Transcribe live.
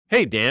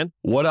Hey, Dan.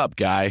 What up,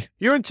 guy?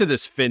 You're into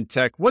this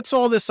fintech. What's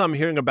all this I'm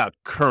hearing about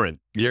Current?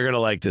 You're going to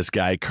like this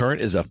guy.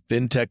 Current is a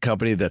fintech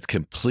company that's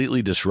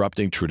completely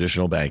disrupting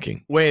traditional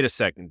banking. Wait a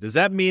second. Does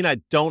that mean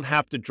I don't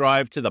have to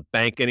drive to the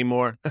bank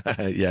anymore?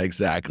 Yeah,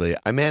 exactly.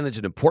 I manage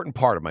an important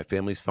part of my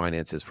family's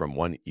finances from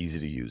one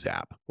easy-to-use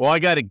app. Well, I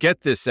got to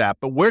get this app,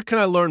 but where can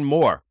I learn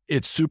more?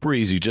 It's super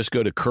easy. Just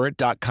go to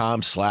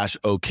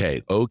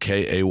current.com/OK,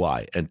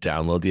 OKAY, and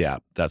download the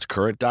app. That's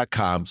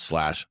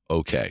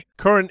current.com/OK.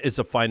 Current is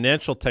a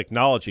financial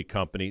technology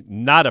company,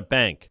 not a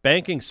bank.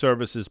 Banking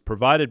services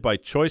provided by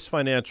Choice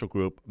Financial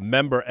Group,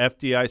 member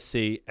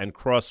FDIC, and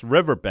Cross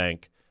River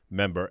Bank,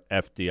 member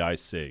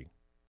FDIC.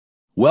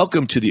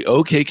 Welcome to the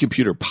OK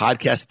Computer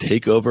podcast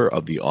takeover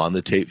of the On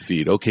the Tape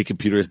feed. OK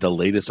Computer is the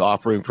latest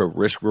offering for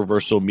risk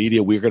reversal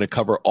media. We're going to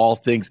cover all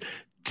things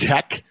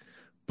tech,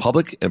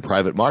 public and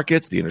private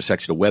markets, the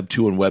intersection of Web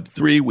 2 and Web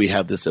 3. We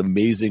have this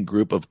amazing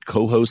group of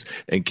co-hosts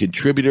and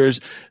contributors.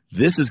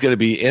 This is going to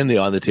be in the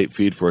On the Tape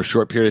feed for a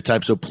short period of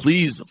time. So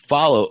please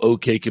follow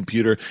OK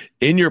Computer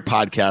in your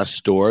podcast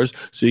stores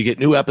so you get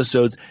new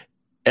episodes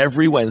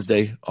every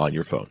Wednesday on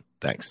your phone.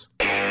 Thanks.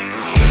 All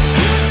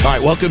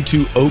right, welcome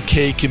to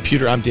OK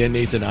Computer. I'm Dan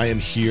Nathan. I am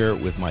here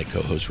with my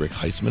co-host Rick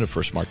Heitzman of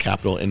First Mark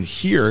Capital. And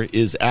here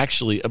is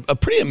actually a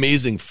pretty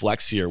amazing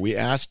flex here. We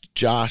asked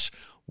Josh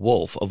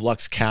Wolf of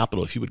Lux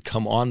Capital if he would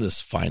come on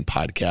this fine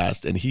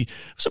podcast, and it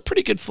was a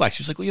pretty good flex.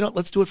 He was like, well, you know,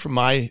 let's do it from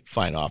my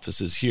fine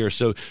offices here.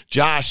 So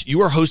Josh, you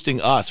are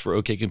hosting us for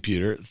OK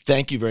Computer.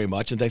 Thank you very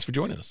much, and thanks for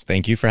joining us.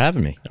 Thank you for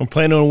having me. I'm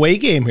playing on a away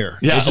game here.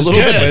 Yeah, this a is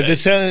little good. bit. But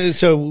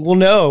so we'll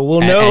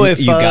know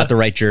if you got the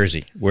right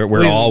jersey.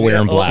 We're all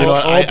wearing black. You know,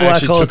 I black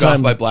actually all the took off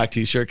time. my black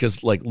t-shirt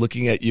because, like,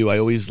 looking at you, I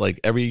always,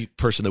 like, every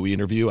person that we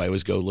interview, I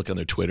always go look on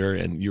their Twitter,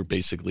 and you're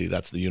basically,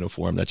 that's the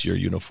uniform, that's your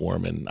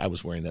uniform, and I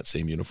was wearing that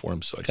same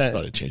uniform, so I just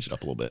thought I'd change it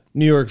up a little bit.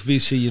 New York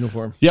VC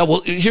uniform. Yeah,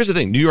 well, here's the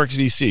thing, New York's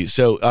VC.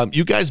 So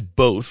you guys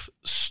both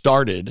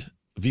started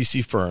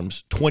VC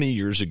firms 20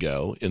 years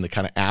ago in the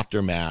kind of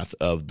aftermath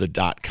of the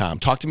 .com.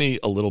 Talk to me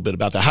a little bit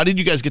about that. How did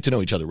you guys get to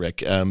know each other,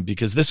 Rick?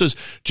 Because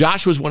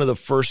Josh was one of the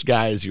first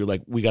guys you're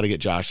like, we got to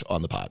get Josh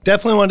on the pod.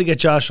 Definitely wanted to get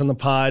Josh on the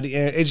pod.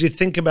 As you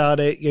think about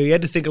it, you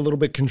had to think a little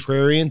bit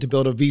contrarian to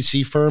build a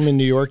VC firm in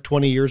New York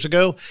 20 years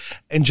ago.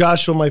 And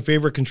Josh was one of my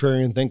favorite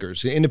contrarian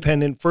thinkers, an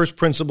independent, first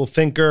principle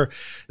thinker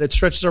that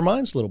stretches our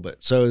minds a little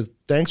bit. So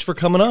thanks for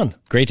coming on.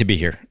 Great to be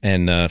here,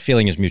 and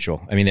feeling is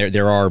mutual. I mean,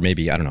 there are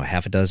maybe, I don't know,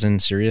 half a dozen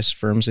serious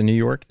firms in New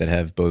York that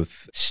have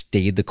both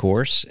stayed the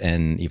course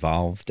and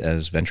evolved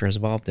as venture has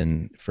evolved,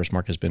 and First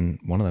Mark has been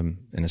one of them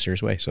in a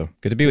serious way. So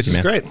good to be with you,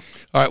 man. Great.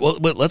 All right, well,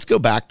 let's go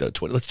back, though.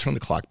 Let's turn the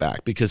clock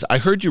back, because I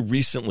heard you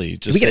recently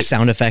just Did we get a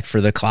sound effect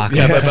for the clock?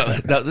 Yeah,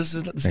 but no,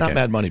 it's not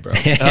Mad Money, bro.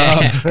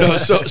 Bye.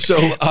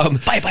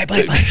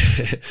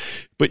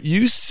 But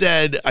you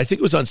said, I think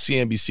it was on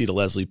CNBC to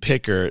Leslie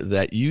Picker,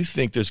 that you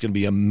think there's going to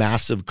be a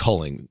massive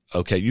culling.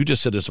 Okay, you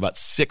just said there's about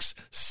 6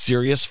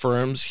 serious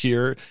firms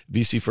here,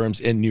 VC firms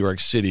in New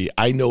York City.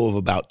 I know of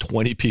about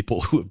 20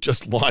 people who have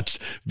just launched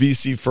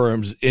VC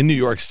firms in New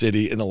York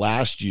City in the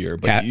last year.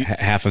 But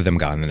half of them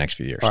gone in the next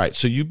few years. All right,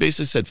 so you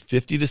basically said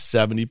 50 to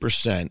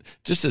 70%.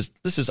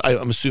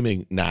 I'm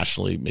assuming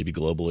nationally, maybe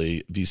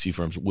globally, VC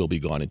firms will be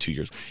gone in 2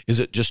 years. Is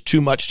it just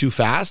too much too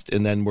fast,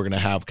 and then we're going to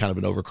have kind of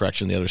an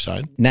overcorrection on the other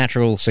side?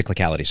 Natural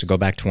cyclicality. So go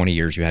back 20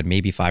 years, you had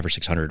maybe 500 or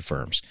 600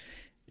 firms.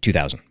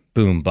 2000.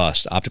 Boom,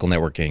 bust, optical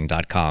networking,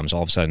 .coms,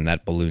 all of a sudden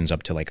that balloons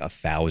up to like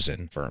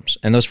 1,000 firms.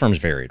 And those firms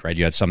varied, right?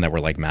 You had some that were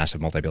like massive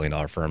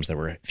multi-billion-dollar firms that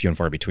were few and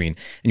far between.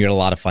 And you had a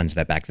lot of funds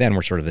that back then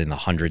were sort of in the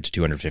 $100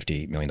 to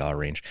 $250 million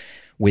range.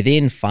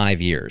 Within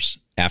 5 years,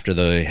 after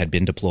they had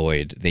been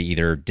deployed, they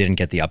either didn't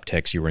get the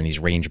upticks, you were in these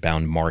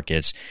range-bound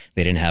markets,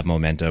 they didn't have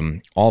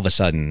momentum. All of a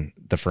sudden,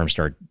 the firms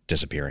start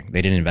disappearing.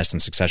 They didn't invest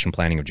in succession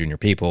planning of junior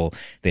people.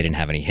 They didn't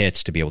have any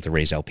hits to be able to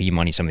raise LP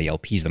money. Some of the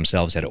LPs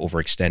themselves had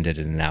overextended,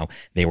 and now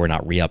they were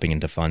not re-upping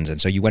into funds. And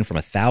so you went from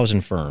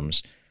 1,000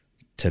 firms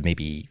to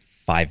maybe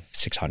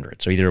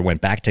 500-600. So either it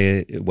went back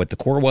to what the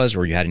core was,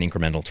 or you had an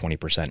incremental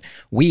 20%.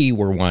 We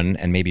were one,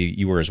 and maybe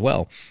you were as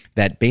well,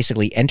 that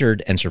basically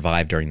entered and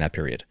survived during that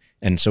period.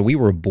 And so we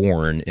were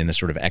born in the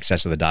sort of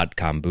excess of the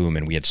 .com boom,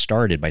 and we had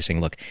started by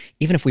saying, look,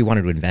 even if we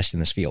wanted to invest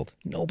in this field,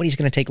 nobody's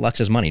going to take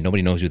Lux's money.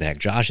 Nobody knows who the heck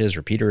Josh is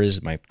or Peter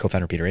is, my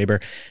co-founder Peter Aber.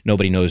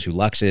 Nobody knows who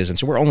Lux is. And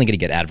so we're only going to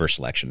get adverse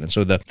selection. And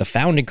so the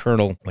founding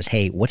kernel was,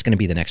 hey, what's going to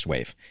be the next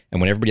wave?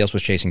 And when everybody else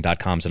was chasing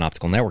 .coms and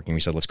optical networking, we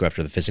said, let's go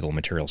after the physical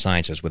material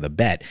sciences with a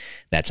bet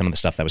that some of the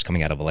stuff that was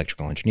coming out of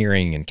electrical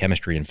engineering and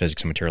chemistry and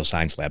physics and material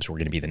science labs were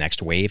going to be the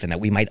next wave, and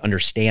that we might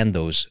understand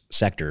those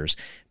sectors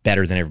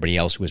better than everybody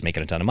else who was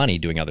making a ton of money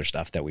doing other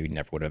stuff that we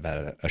never would have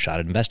had a shot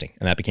at investing.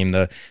 And that became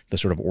the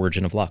sort of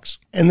origin of Lux.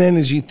 And then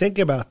as you think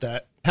about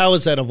that, How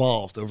has that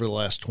evolved over the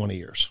last 20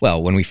 years?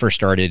 Well, when we first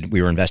started,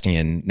 we were investing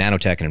in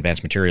nanotech and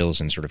advanced materials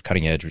and sort of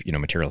cutting edge,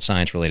 material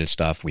science related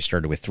stuff. We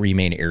started with three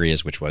main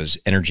areas, which was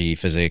energy,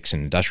 physics,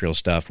 and industrial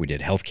stuff. We did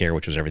healthcare,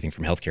 which was everything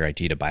from healthcare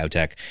IT to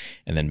biotech,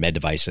 and then med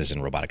devices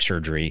and robotic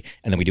surgery.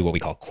 And then we do what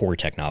we call core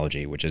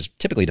technology, which is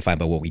typically defined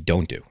by what we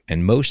don't do.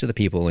 And most of the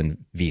people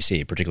in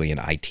VC, particularly in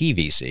IT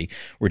VC,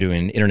 were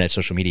doing internet,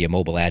 social media,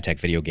 mobile ad tech,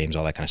 video games,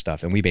 all that kind of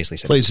stuff. And we basically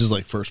said places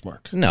like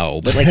FirstMark. No,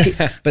 but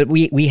but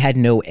we had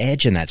no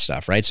edge in that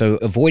stuff, right? So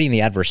avoiding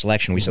the adverse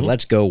selection, we said,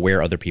 let's go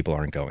where other people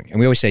aren't going. And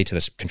we always say to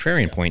this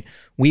contrarian point,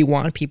 we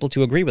want people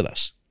to agree with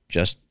us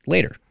just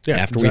later,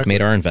 after we've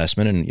made our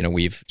investment and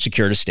we've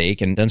secured a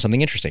stake and done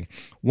something interesting.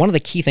 One of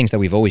the key things that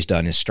we've always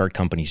done is start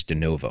companies de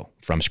novo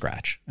from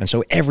scratch. And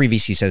so every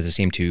VC says the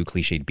same two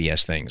cliched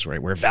BS things,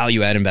 right? We're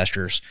value add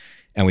investors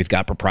and we've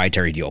got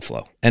proprietary deal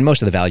flow. And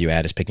most of the value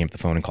add is picking up the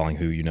phone and calling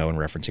who you know and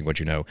referencing what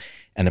you know.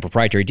 And the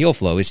proprietary deal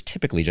flow is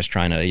typically just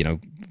trying to,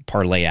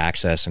 parlay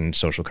access and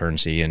social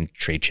currency and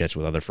trade chits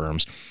with other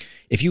firms.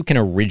 If you can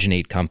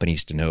originate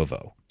companies de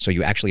novo, so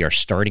you actually are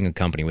starting a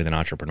company with an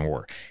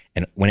entrepreneur.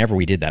 And whenever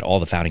we did that, all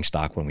the founding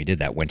stock, when we did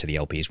that, went to the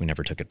LPs. We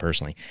never took it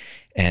personally.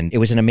 And it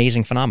was an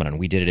amazing phenomenon.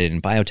 We did it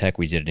in biotech.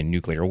 We did it in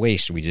nuclear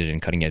waste. We did it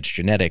in cutting edge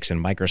genetics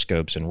and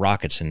microscopes and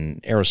rockets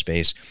and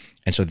aerospace.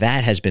 And so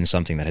that has been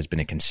something that has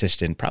been a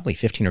consistent, probably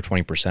 15 or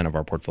 20% of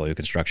our portfolio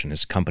construction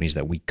is companies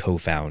that we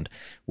co-found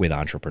with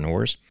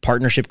entrepreneurs.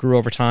 Partnership grew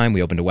over time.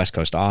 We opened a West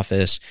Coast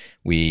office.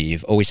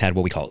 We've always had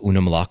what we call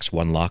unum lux,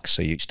 one lux.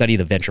 So you study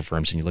the venture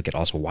firms and you look at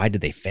also why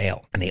did they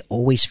fail? And they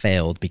always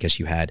failed because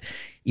you had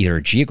either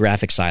a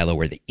geographic silo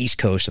where the East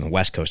Coast and the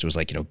West Coast, it was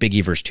like,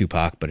 Biggie versus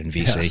Tupac, but in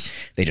VC,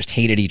 they just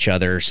hated each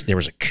other. There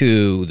was a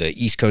coup. The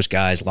East Coast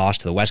guys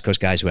lost to the West Coast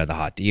guys who had the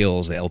hot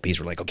deals. The LPs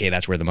were like, okay,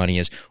 that's where the money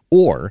is.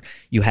 Or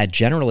you had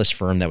generalist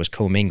firm that was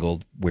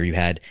commingled where you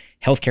had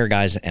healthcare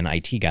guys and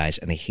IT guys,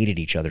 and they hated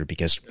each other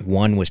because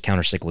one was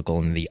countercyclical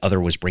and the other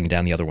was bringing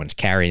down the other one's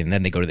carry. And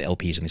then they go to the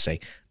LPs and they say,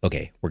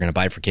 okay, we're going to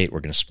bifurcate, we're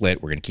going to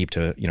split, we're going to keep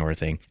to our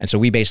thing. And so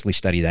we basically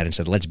studied that and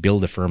said, let's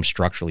build a firm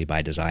structurally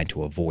by design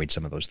to avoid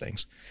some of those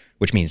things,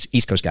 which means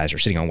East Coast guys are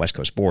sitting on West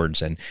Coast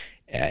boards and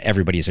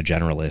everybody is a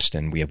generalist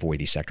and we avoid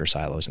these sector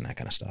silos and that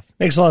kind of stuff.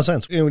 Makes a lot of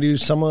sense. We do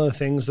some of the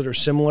things that are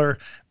similar.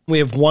 We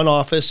have one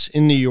office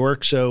in New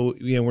York, so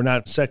we're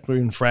not sector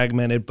and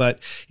fragmented, but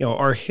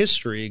our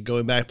history,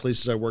 going back to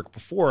places I worked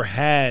before,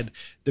 had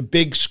the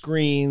big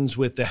screens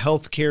with the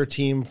healthcare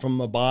team from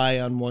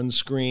Mumbai on one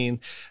screen,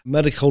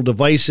 medical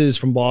devices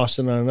from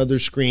Boston on another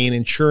screen,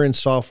 insurance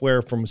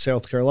software from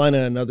South Carolina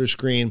on another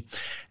screen.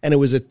 And it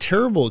was a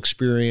terrible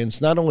experience,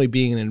 not only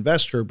being an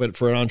investor, but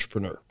for an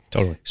entrepreneur.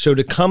 Totally. So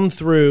to come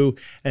through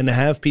and to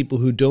have people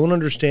who don't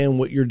understand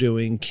what you're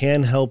doing,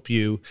 can help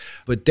you,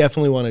 but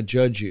definitely want to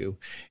judge you,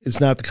 it's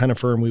not the kind of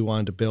firm we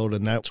wanted to build,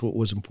 and that's what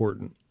was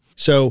important.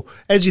 So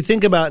as you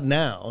think about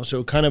now,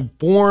 so kind of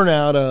born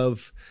out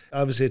of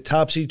obviously a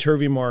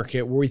topsy-turvy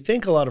market where we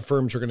think a lot of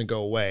firms are going to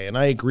go away, and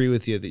I agree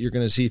with you that you're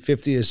going to see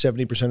 50 to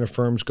 70% of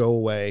firms go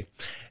away.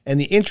 And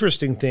the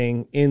interesting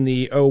thing in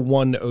the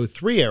 01 to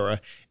 03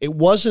 era, it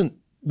wasn't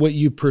what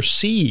you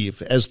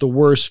perceive as the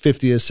worst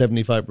 50 to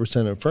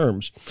 75% of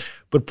firms,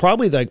 but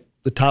probably like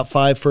the top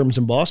 5 firms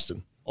in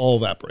Boston all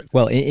evaporated.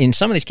 Well, in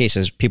some of these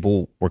cases,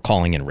 people were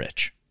calling in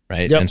rich,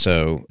 right? Yep. And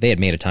so they had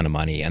made a ton of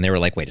money and they were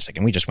like, wait a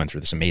second, we just went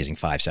through this amazing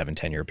 5, 7,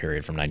 10-year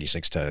period from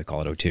 96 to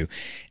call it 02.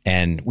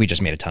 And we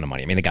just made a ton of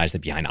money. I mean, the guys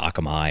that behind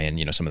Akamai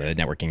and, some of the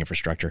networking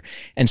infrastructure.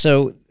 And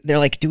so they're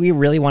like, do we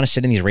really want to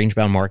sit in these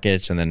range-bound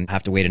markets and then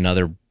have to wait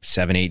another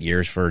 7, 8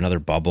 years for another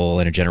bubble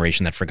and a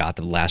generation that forgot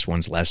the last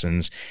one's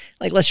lessons?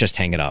 Like, let's just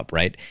hang it up,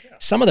 right? Yeah.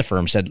 Some of the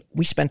firms said,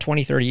 we spent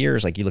 20, 30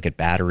 years, like you look at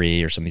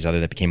Battery or some of these other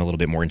that became a little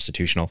bit more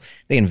institutional.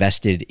 They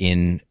invested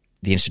in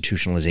the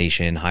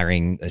institutionalization,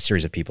 hiring a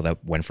series of people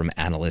that went from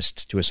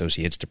analysts to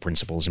associates to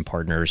principals and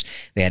partners.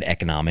 They had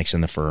economics in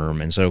the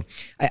firm. And so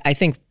I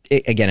think,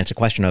 again, it's a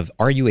question of,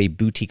 are you a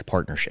boutique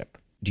partnership?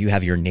 Do you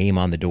have your name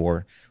on the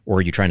door? Or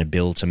are you trying to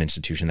build some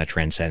institution that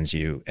transcends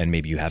you and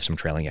maybe you have some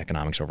trailing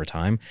economics over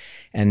time?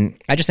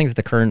 And I just think that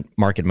the current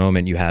market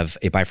moment, you have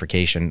a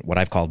bifurcation, what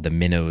I've called the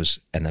minnows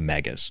and the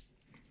megas.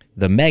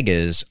 The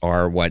megas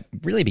are what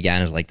really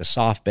began as like the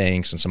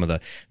SoftBanks and some of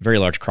the very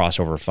large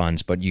crossover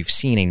funds, but you've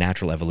seen a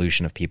natural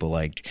evolution of people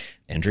like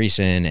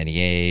Andreessen,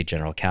 NEA,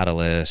 General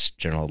Catalyst,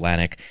 General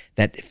Atlantic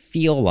that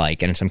feel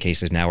like, and in some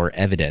cases now are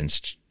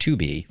evidenced to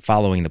be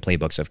following the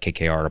playbooks of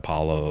KKR,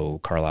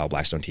 Apollo, Carlyle,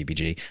 Blackstone,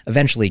 TPG,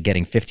 eventually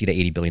getting $50 to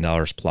 $80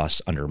 billion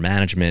plus under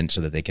management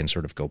so that they can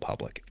sort of go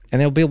public. And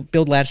they'll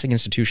build lasting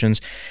institutions.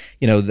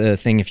 The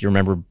thing, if you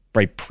remember,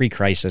 right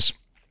pre-crisis,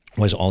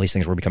 was all these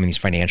things were becoming these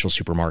financial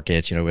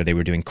supermarkets, where they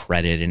were doing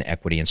credit and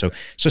equity. And so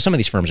some of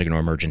these firms are going to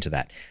emerge into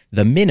that.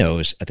 The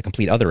minnows at the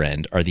complete other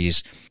end are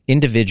these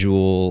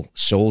individual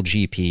sole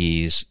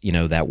GPs,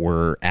 that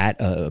were at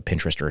a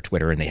Pinterest or a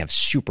Twitter, and they have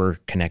super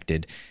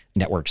connected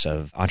networks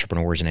of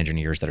entrepreneurs and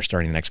engineers that are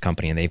starting the next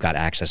company, and they've got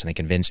access, and they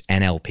convince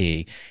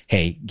NLP,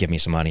 hey, give me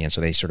some money. And so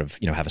they sort of,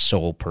 have a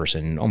sole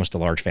person, almost a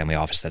large family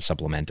office that's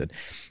supplemented.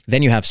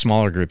 Then you have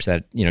smaller groups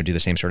that, do the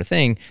same sort of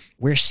thing.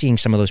 We're seeing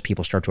some of those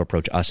people start to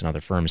approach us and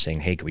other firms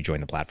saying, hey, could we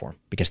join the platform?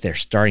 Because they're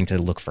starting to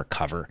look for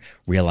cover,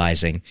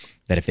 realizing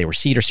that if they were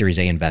seed or Series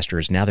A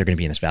investors, now they're going to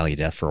be in this valley of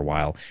death for a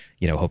while,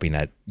 hoping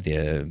that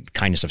the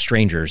kindness of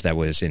strangers that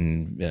was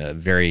in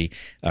very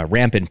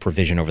rampant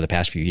provision over the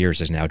past few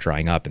years is now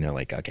drying up. And they're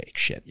like, okay,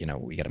 shit,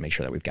 we got to make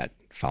sure that we've got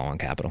follow-on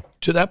capital.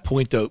 To that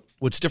point, though,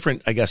 what's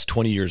different, I guess,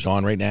 20 years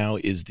on right now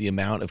is the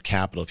amount of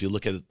capital. If you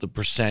look at the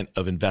percent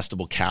of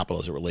investable capital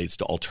as it relates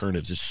to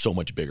alternatives is so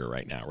much bigger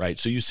right now, right?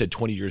 So you said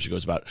 20 years ago it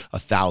was about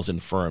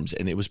 1,000 firms,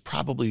 and it was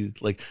probably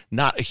like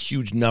not a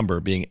huge number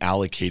being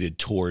allocated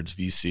towards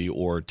VC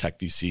or tech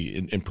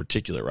VC in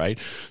particular, right?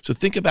 So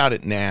think about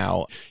it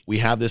now. We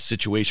have this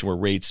situation where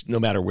rates, no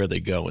matter where they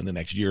go in the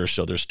next year or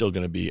so, they're still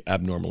going to be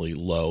abnormally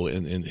low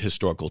in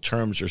historical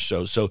terms or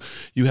so. So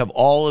you have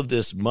all of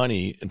this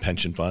money in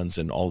pension funds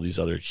and all these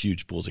other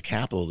huge pools of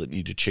capital that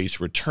need to chase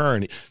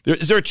return.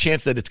 Is there a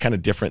chance that it's kind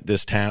of different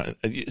this time,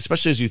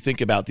 especially as you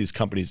think about these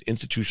companies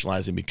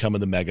institutionalizing, becoming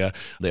the mega?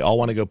 They all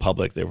want to go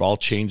public. They've all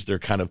changed their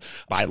kind of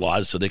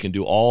bylaws so they can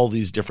do all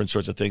these different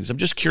sorts of things. I'm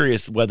just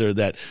curious whether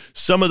that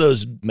some of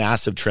those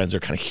massive trends are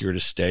kind of here to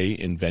stay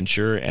in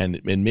venture,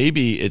 and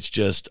maybe it's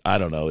just, I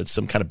don't know, it's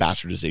some kind of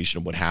bastardization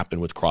of what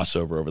happened with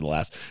crossover over the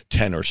last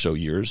 10 or so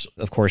years.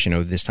 Of course,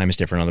 this time is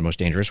different on the most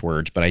dangerous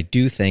words, but I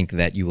do think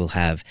that you will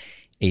have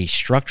a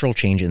structural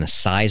change in the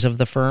size of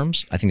the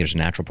firms. I think there's a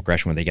natural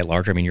progression when they get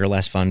larger. I mean, your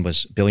last fund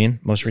was $1 billion,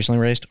 most recently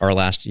raised. Our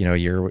last,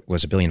 year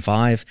was $1.5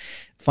 billion.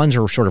 Funds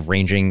are sort of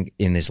ranging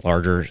in this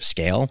larger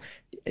scale.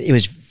 It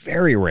was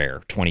very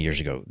rare 20 years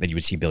ago that you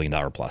would see $1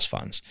 billion plus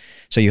funds.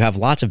 So you have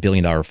lots of $1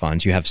 billion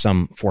funds. You have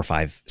some $4,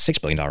 $5,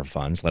 $6 billion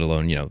funds, let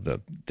alone,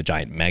 the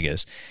giant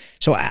megas.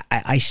 So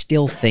I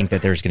still think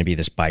that there's going to be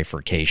this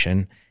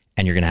bifurcation,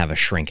 and you're going to have a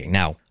shrinking.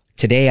 Now,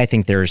 today, I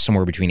think there's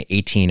somewhere between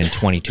 18 and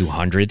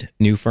 2,200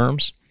 new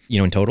firms,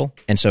 in total.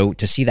 And so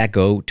to see that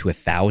go to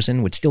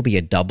 1,000 would still be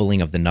a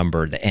doubling of the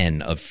number, the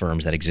N of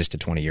firms that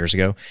existed 20 years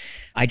ago.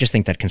 I just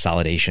think that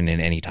consolidation in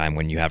any time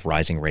when you have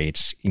rising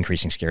rates,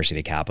 increasing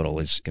scarcity of capital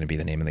is going to be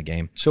the name of the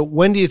game. So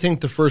when do you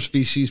think the first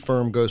VC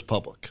firm goes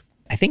public?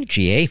 I think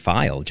GA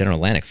filed, General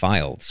Atlantic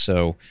filed.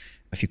 So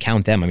if you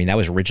count them, I mean, that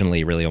was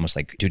originally really almost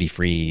like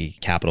duty-free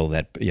capital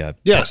that,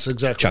 yes,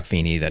 exactly. Chuck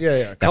Feeney that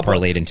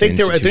parlayed into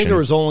I think there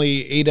was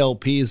only 8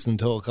 LPs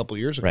until a couple of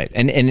years ago. Right.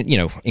 And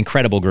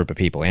incredible group of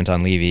people,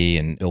 Anton Levy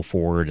and Bill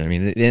Ford. I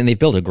mean, and they've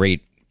built a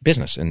great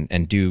business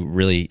and do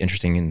really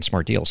interesting and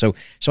smart deals. So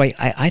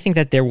I think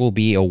that there will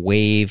be a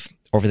wave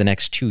over the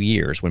next 2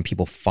 years when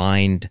people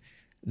find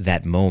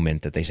that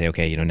moment that they say,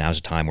 okay, now's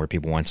a time where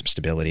people want some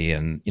stability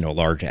and, a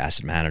large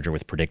asset manager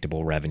with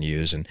predictable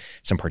revenues and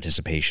some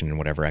participation in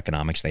whatever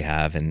economics they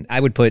have. And I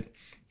would put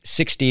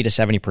 60 to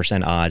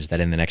 70% odds that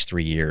in the next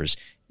 3 years,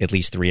 at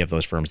least 3 of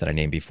those firms that I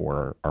named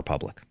before are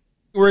public.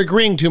 We're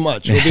agreeing too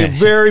much. It'll be a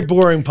very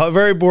boring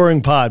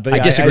pod. But I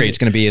disagree. It's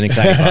going to be an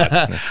exciting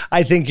pod.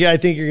 I think you're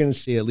going to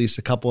see at least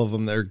a couple of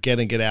them that are going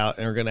to get out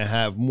and are going to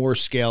have more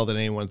scale than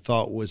anyone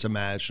thought was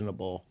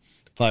imaginable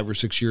 5 or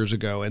 6 years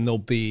ago, and there'll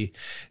be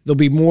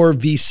more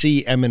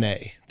VC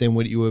M&A than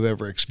what you have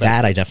ever expected.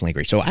 That I definitely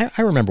agree. So I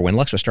remember when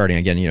Lux was starting,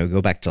 again,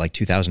 go back to like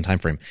 2000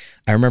 timeframe.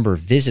 I remember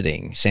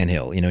visiting Sand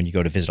Hill, and you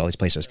go to visit all these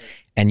places,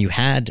 and you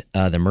had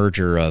the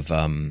merger of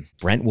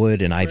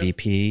Brentwood and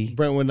IVP.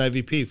 Brentwood and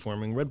IVP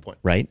forming Redpoint.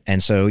 Right.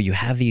 And so you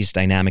have these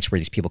dynamics where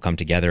these people come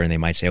together and they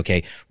might say,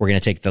 okay, we're going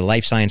to take the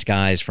life science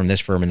guys from this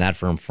firm and that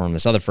firm from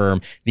this other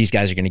firm. These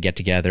guys are going to get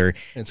together.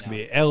 And it's going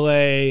to be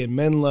LA and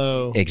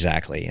Menlo.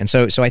 Exactly. And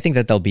so I think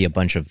that there'll be a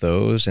bunch of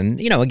those. And,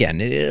 again,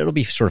 it'll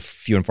be sort of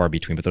few and far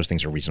between, but those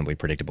things are reasonably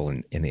predictable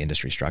in the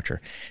industry structure.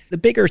 The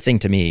bigger thing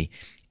to me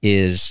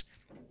is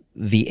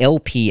the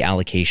LP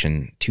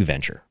allocation to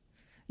venture.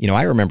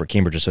 I remember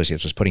Cambridge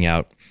Associates was putting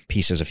out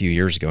pieces a few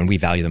years ago, and we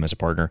value them as a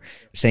partner,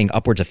 saying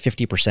upwards of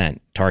 50%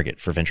 target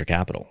for venture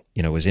capital,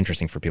 was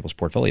interesting for people's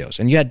portfolios.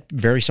 And you had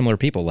very similar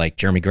people like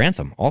Jeremy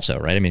Grantham also,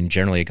 right? I mean,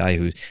 generally a guy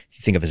who you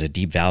think of as a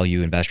deep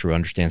value investor who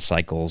understands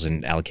cycles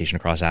and allocation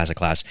across asset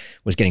class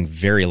was getting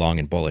very long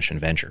and bullish in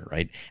venture,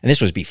 right? And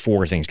this was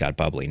before things got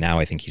bubbly. Now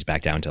I think he's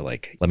back down to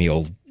like, let me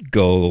old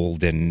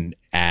gold and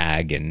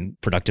ag and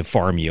productive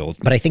farm yield.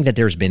 But I think that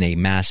there's been a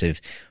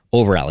massive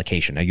over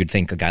allocation. Now, you'd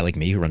think a guy like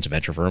me who runs a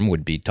venture firm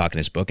would be talking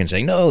his book and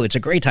saying, no, it's a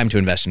great time to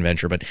invest in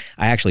venture. But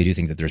I actually do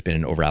think that there's been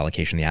an over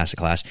allocation in the asset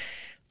class,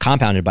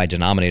 compounded by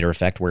denominator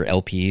effect, where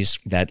LPs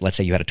that, let's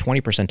say you had a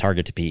 20%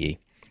 target to PE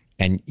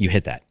and you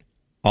hit that.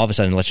 All of a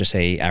sudden, let's just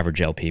say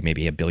average LP,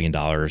 maybe $1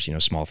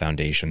 billion, small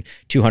foundation,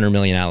 $200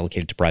 million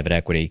allocated to private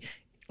equity.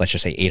 Let's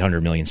just say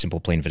 800 million simple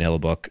plain vanilla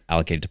book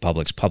allocated to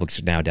publics. Publics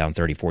is now down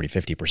 30, 40,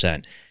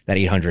 50%. That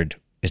 800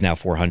 is now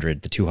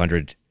 400. The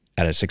 200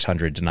 at a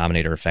 600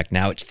 denominator effect.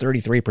 Now it's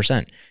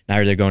 33%.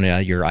 Now they're going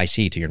to your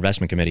IC, to your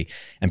investment committee,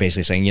 and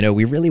basically saying,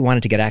 we really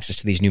wanted to get access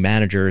to these new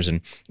managers.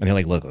 And they're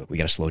like, look, we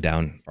got to slow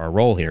down our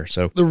role here.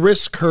 So the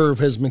risk curve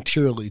has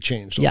materially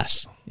changed.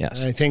 Yes.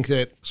 And I think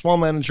that small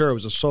manager, I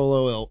was a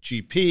solo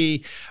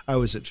LGP. I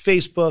was at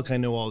Facebook. I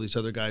know all these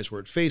other guys were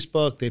at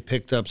Facebook. They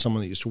picked up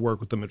someone that used to work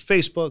with them at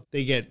Facebook.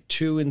 They get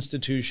 2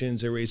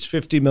 institutions. They raise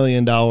 $50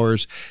 million.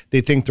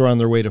 They think they're on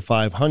their way to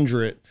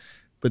 500.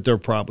 But they're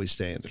probably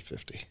staying at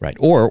 50. Right.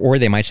 Or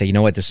they might say, you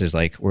know what, this is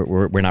like,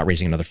 we're not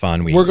raising another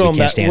fund. We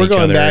can't stand each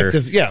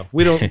other.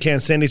 We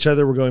can't stand each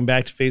other. We're going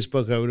back to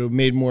Facebook. I would have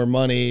made more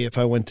money if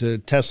I went to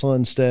Tesla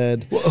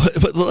instead. Well,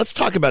 but let's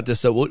talk about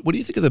this, though. What do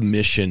you think of the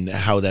mission,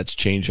 how that's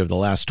changed over the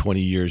last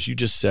 20 years? You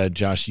just said,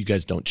 Josh, you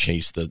guys don't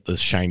chase the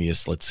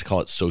shiniest, let's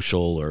call it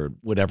social or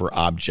whatever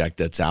object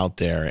that's out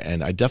there.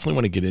 And I definitely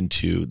want to get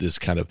into this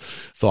kind of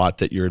thought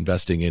that you're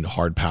investing in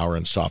hard power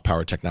and soft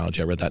power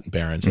technology. I read that in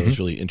Barron's. It was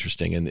really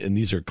interesting. And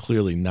these are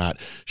clearly not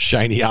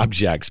shiny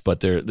objects, but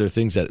they're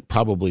things that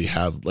probably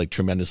have like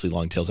tremendously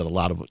long tails that a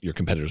lot of your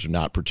competitors are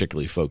not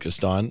particularly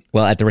focused on.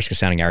 Well, at the risk of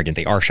sounding arrogant,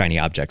 they are shiny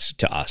objects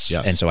to us.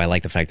 Yes. And so I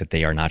like the fact that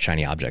they are not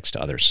shiny objects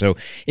to others. So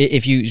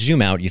if you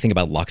zoom out, you think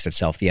about lux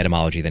itself, the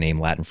etymology of the name,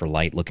 Latin for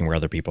light, looking where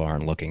other people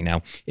aren't looking.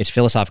 Now, it's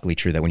philosophically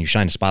true that when you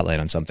shine a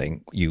spotlight on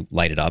something, you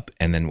light it up,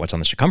 and then what's on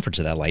the circumference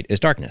of that light is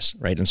darkness,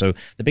 right? And so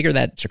the bigger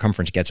that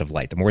circumference gets of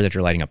light, the more that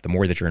you're lighting up, the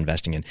more that you're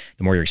investing in,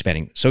 the more you're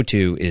expanding. So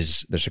too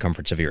is the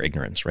circumference of your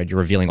ignorance, right? You're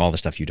revealing all the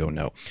stuff you don't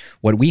know.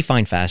 What we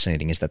find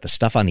fascinating is that the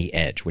stuff on the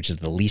edge, which is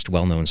the least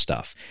well-known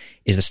stuff,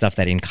 is the stuff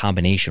that in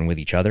combination with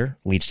each other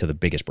leads to the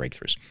biggest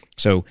breakthroughs.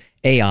 So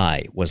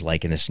AI was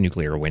like in this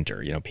nuclear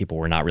winter. People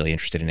were not really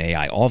interested in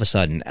AI. All of a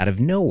sudden, out of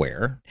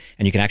nowhere,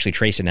 and you can actually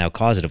trace it now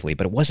causatively,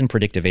 but it wasn't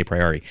predictive a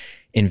priori.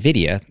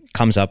 NVIDIA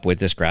comes up with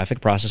this graphic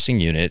processing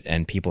unit,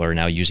 and people are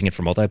now using it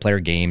for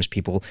multiplayer games.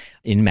 People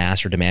in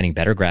mass are demanding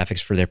better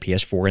graphics for their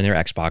PS4 and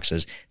their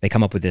Xboxes. They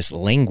come up with this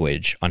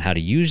language on how to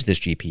use this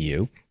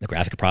GPU. The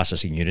graphic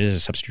processing unit is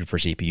a substitute for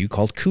CPU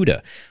called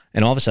CUDA.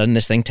 And all of a sudden,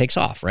 this thing takes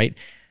off, right?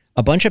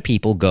 A bunch of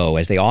people go,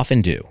 as they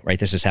often do, right?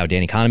 This is how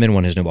Danny Kahneman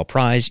won his Nobel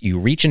Prize. You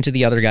reach into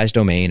the other guy's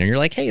domain and you're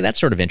like, hey, that's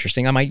sort of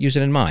interesting. I might use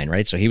it in mine,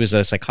 right? So he was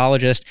a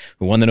psychologist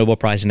who won the Nobel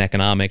Prize in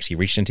economics. He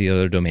reached into the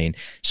other domain.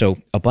 So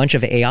a bunch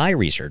of AI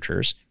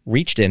researchers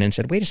reached in and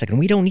said, wait a second,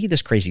 we don't need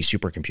this crazy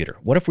supercomputer.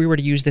 What if we were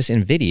to use this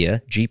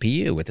NVIDIA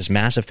GPU with this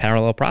massive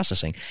parallel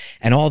processing?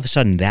 And all of a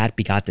sudden that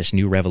begot this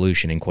new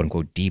revolution in quote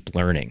unquote deep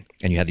learning.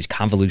 And you had these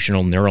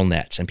convolutional neural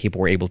nets, and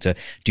people were able to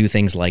do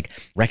things like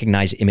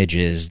recognize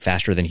images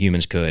faster than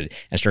humans could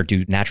and start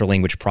do natural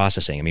language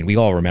processing. I mean, we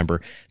all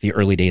remember the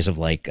early days of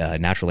like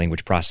natural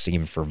language processing,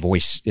 even for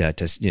voice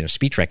to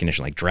speech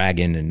recognition, like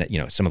Dragon,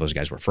 and some of those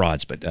guys were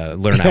frauds, but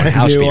learn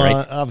how to speak,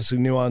 right? Obviously,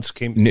 Nuance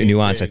came.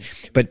 Nuance,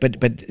 but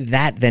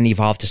that then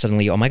evolved to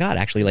suddenly, oh my God,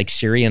 actually, like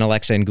Siri and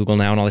Alexa and Google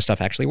Now and all this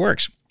stuff actually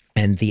works.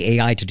 And the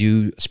AI to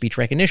do speech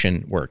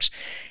recognition works.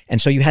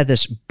 And so you had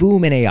this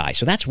boom in AI.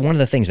 So that's one of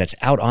the things that's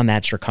out on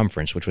that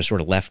circumference, which was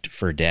sort of left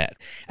for dead.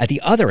 At the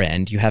other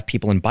end, you have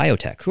people in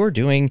biotech who are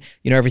doing,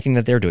 everything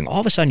that they're doing. All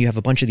of a sudden, you have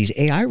a bunch of these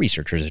AI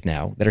researchers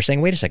now that are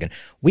saying, wait a second,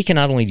 we can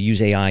not only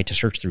use AI to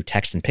search through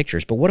text and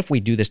pictures, but what if we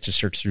do this to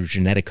search through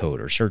genetic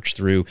code or search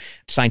through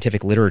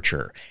scientific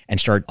literature and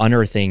start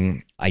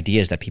unearthing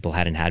ideas that people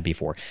hadn't had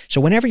before?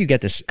 So whenever you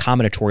get this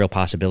combinatorial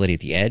possibility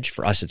at the edge,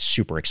 for us, it's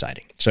super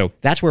exciting. So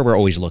that's where we're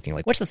always looking.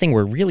 Like, what's the thing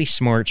we're really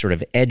smart, sort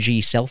of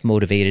edgy,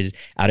 self-motivated,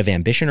 out of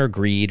ambition or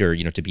greed, or,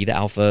 to be the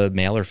alpha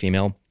male or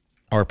female,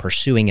 are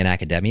pursuing in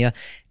academia,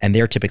 and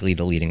they're typically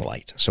the leading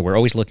light. So we're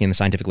always looking in the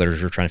scientific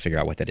literature, trying to figure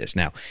out what that is.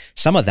 Now,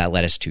 some of that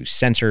led us to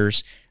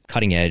sensors,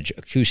 cutting edge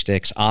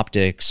acoustics,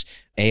 optics,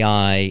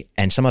 AI,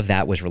 and some of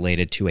that was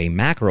related to a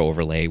macro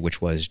overlay, which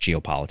was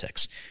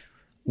geopolitics.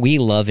 We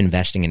love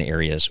investing in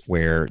areas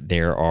where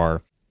there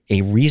are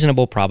a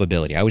reasonable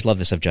probability. I always love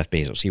this of Jeff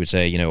Bezos. He would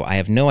say, I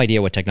have no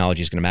idea what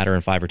technology is going to matter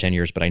in 5 or 10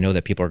 years, but I know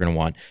that people are going to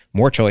want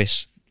more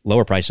choice,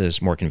 lower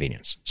prices, more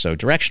convenience. So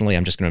directionally,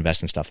 I'm just going to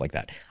invest in stuff like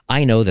that.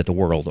 I know that the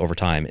world over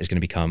time is going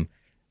to become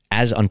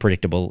as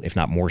unpredictable, if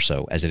not more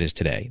so, as it is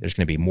today. There's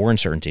going to be more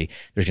uncertainty.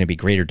 There's going to be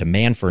greater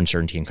demand for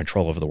uncertainty and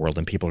control over the world,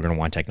 and people are going to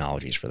want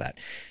technologies for that.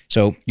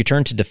 So you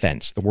turn to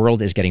defense. The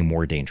world is getting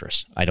more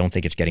dangerous. I don't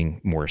think it's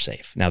getting more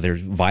safe. Now,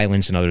 there's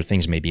violence and other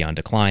things may be on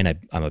decline.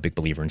 I'm a big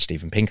believer in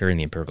Steven Pinker and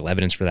the empirical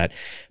evidence for that.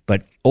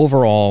 But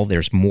overall,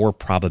 there's more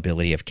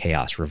probability of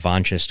chaos.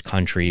 Revanchist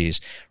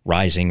countries,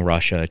 rising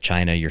Russia,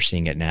 China, you're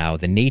seeing it now.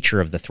 The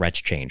nature of the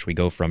threats change. We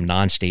go from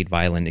non-state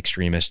violent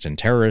extremists and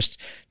terrorists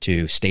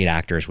to state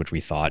actors, which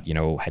we thought,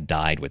 had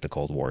died with the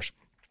Cold Wars.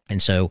 And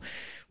so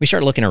we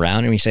start looking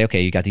around and we say, okay,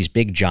 you got these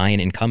big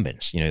giant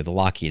incumbents, the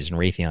Lockheeds and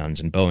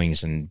Raytheons and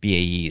Boeings and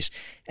BAEs,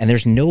 and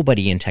there's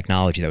nobody in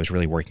technology that was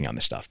really working on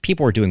this stuff.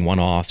 People were doing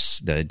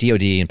one-offs. The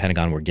DoD and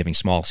Pentagon were giving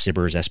small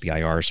SBIRs,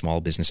 SBIR, small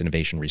business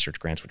innovation research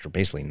grants, which were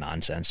basically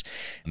nonsense.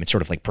 It's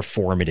sort of like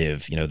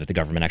performative, that the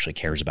government actually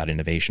cares about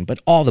innovation, but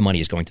all the money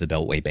is going to the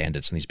Beltway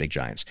bandits and these big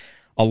giants.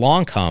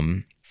 Along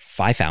come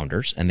 5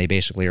 founders, and they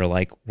basically are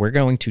like, we're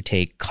going to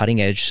take cutting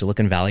edge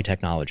Silicon Valley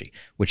technology,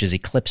 which is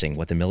eclipsing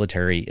what the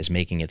military is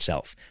making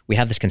itself. We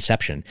have this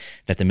conception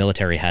that the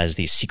military has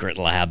these secret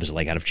labs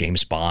like out of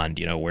James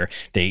Bond, where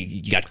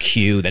you got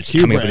Q that's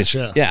coming up with this.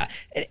 Yeah.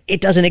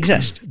 It doesn't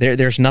exist.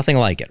 There's nothing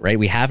like it, right?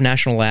 We have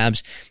national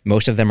labs.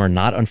 Most of them are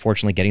not,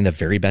 unfortunately, getting the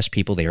very best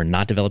people. They are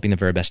not developing the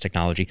very best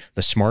technology.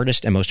 The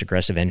smartest and most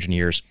aggressive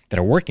engineers that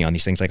are working on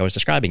these things, like I was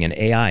describing, in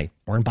AI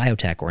or in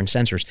biotech or in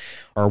sensors,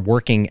 are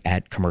working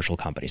at commercial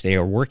companies. They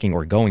are working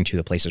or going to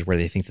the places where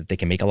they think that they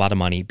can make a lot of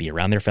money, be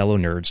around their fellow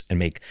nerds, and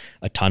make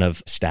a ton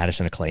of status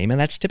and acclaim. And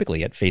that's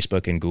typically at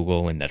Facebook and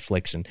Google and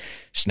Netflix and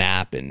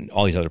Snap and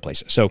all these other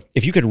places. So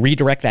if you could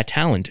redirect that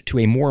talent to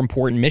a more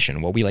important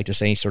mission, what we like to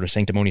say sort of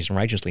sanctimonious and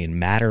righteously, and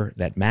matter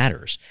that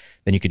matters,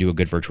 then you could do a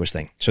good virtuous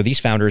thing. So these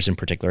founders in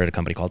particular at a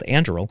company called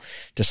Anduril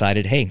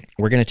decided, hey,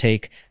 we're going to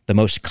take the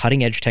most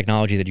cutting edge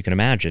technology that you can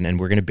imagine, and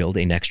we're going to build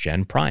a next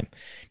gen prime.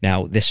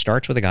 Now, this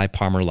starts with a guy,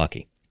 Palmer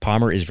Luckey.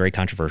 Palmer is very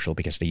controversial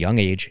because at a young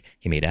age,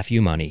 he made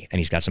FU money and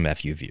he's got some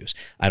FU views.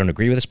 I don't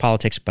agree with his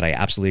politics, but I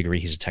absolutely agree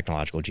he's a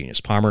technological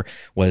genius. Palmer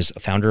was a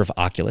founder of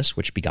Oculus,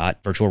 which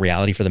begot virtual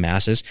reality for the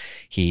masses.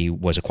 He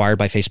was acquired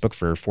by Facebook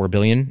for $4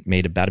 billion,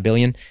 made about $1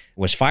 billion,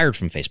 was fired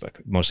from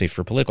Facebook, mostly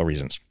for political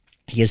reasons.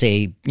 He is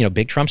a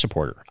big Trump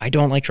supporter. I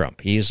don't like Trump.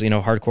 He's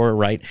hardcore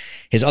right.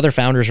 His other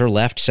founders are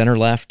left, center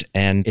left,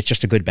 and it's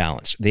just a good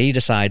balance. They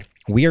decide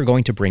we are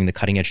going to bring the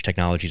cutting edge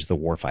technology to the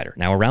warfighter.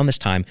 Now, around this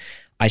time,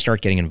 I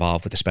start getting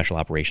involved with the special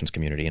operations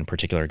community, in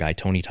particular a guy,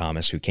 Tony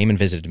Thomas, who came and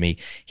visited me.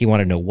 He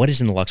wanted to know what is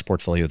in the Lux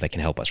portfolio that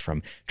can help us,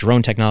 from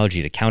drone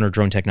technology to counter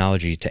drone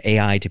technology to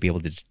AI to be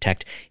able to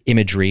detect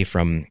imagery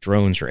from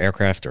drones or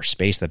aircraft or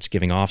space that's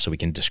giving off, so we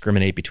can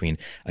discriminate between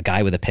a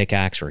guy with a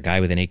pickaxe or a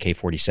guy with an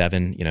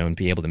AK-47, and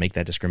be able to make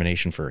that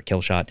discrimination for a kill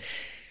shot.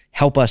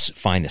 Help us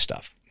find this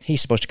stuff. He's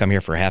supposed to come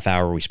here for a half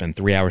hour. We spend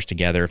 3 hours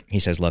together.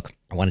 He says, look,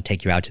 I want to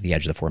take you out to the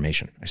edge of the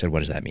formation. I said, what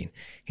does that mean?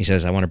 He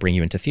says, I want to bring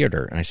you into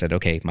theater. And I said,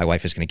 okay, my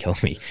wife is going to kill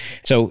me.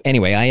 So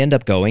anyway, I end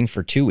up going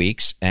for 2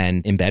 weeks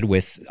and in bed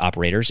with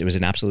operators. It was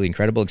an absolutely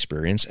incredible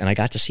experience. And I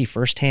got to see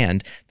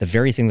firsthand the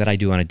very thing that I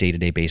do on a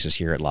day-to-day basis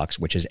here at Lux,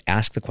 which is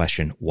ask the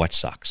question, what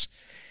sucks?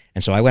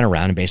 And so I went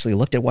around and basically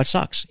looked at what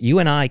sucks. You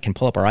and I can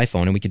pull up our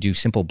iPhone and we could do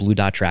simple blue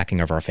dot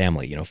tracking of our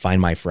family, find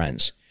my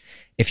friends.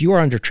 If you are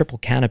under triple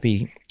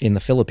canopy in the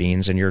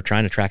Philippines and you're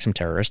trying to track some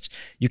terrorists,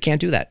 you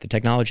can't do that. The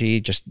technology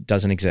just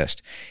doesn't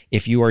exist.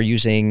 If you are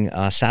using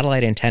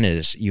satellite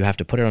antennas, you have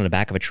to put it on the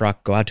back of a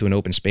truck, go out to an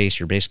open space.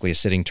 You're basically a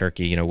sitting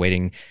turkey,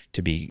 waiting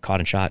to be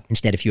caught and shot.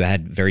 Instead, if you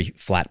had very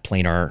flat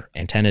planar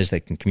antennas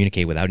that can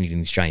communicate without needing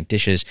these giant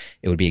dishes,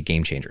 it would be a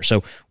game changer.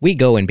 So we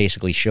go and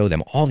basically show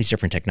them all these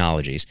different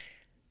technologies.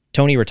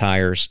 Tony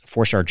retires,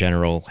 4-star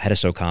general, head of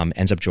SOCOM,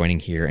 ends up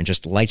joining here and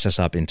just lights us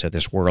up into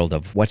this world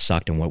of what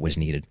sucked and what was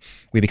needed.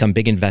 We become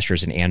big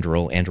investors in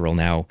Anduril. Anduril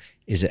now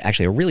is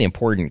actually a really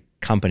important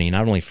company,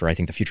 not only for, I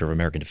think, the future of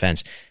American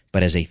defense,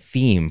 but as a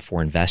theme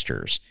for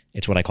investors.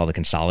 It's what I call the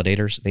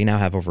consolidators. They now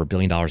have over $1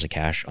 billion of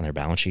cash on their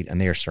balance sheet, and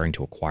they are starting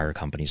to acquire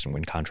companies and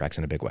win contracts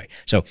in a big way.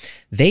 So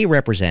they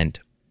represent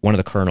one of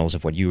the kernels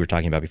of what you were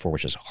talking about before,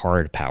 which is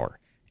hard power.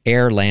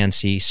 Air, land,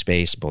 sea,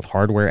 space, both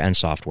hardware and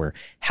software.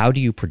 How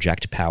do you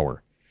project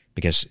power?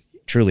 Because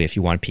truly, if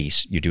you want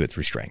peace, you do it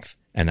through strength.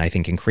 And I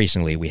think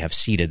increasingly we have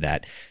ceded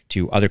that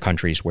to other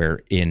countries,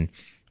 where in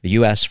the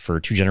US for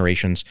 2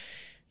 generations,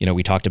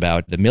 we talked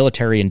about the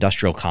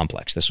military-industrial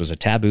complex. This was a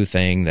taboo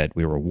thing that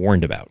we were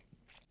warned about.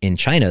 In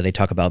China, they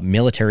talk about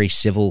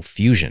military-civil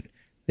fusion.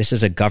 This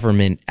is a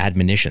government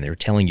admonition. They're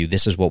telling you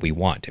this is what we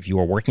want. If you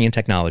are working in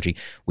technology,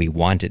 we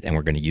want it and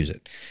we're going to use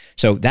it.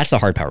 So that's the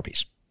hard power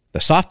piece. The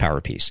soft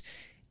power piece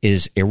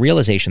is a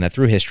realization that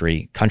through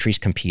history, countries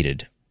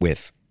competed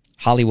with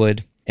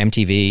Hollywood,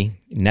 MTV,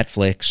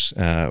 Netflix,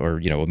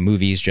 or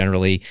movies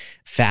generally,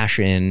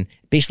 fashion,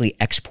 basically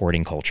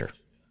exporting culture.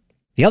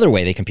 The other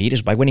way they compete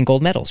is by winning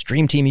gold medals.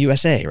 Dream Team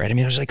USA, right? I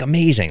mean, it was like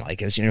amazing,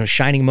 like it was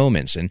shining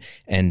moments and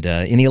in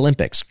the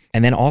Olympics,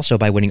 and then also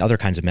by winning other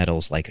kinds of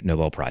medals like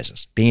Nobel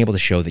Prizes, being able to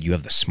show that you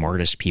have the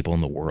smartest people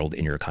in the world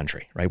in your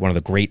country, right? One of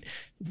the great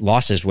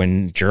losses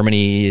when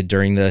Germany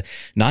during the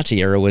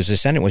Nazi era was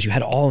ascendant was you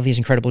had all of these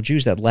incredible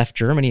Jews that left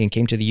Germany and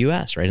came to the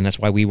U.S., right? And that's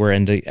why we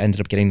ended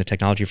up getting the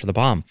technology for the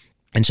bomb.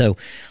 And so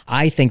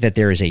I think that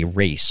there is a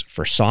race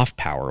for soft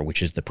power,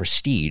 which is the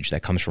prestige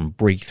that comes from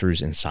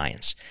breakthroughs in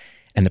science.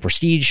 And the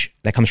prestige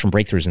that comes from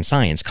breakthroughs in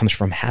science comes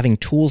from having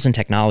tools and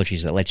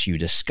technologies that lets you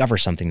discover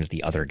something that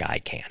the other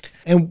guy can't.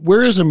 And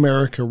where is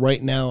America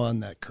right now on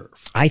that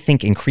curve? I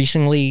think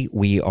increasingly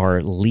we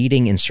are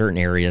leading in certain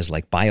areas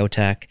like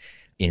biotech.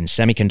 In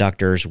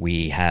semiconductors,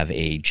 we have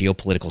a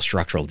geopolitical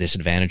structural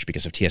disadvantage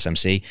because of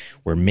TSMC.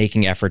 We're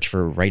making efforts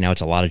for, right now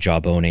it's a lot of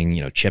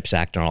jawboning, CHIPS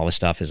Act and all this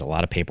stuff is a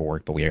lot of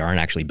paperwork, but we aren't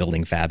actually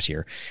building fabs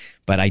here.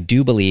 But I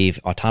do believe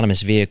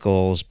autonomous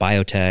vehicles,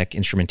 biotech,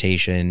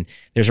 instrumentation,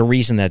 there's a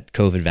reason that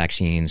COVID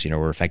vaccines,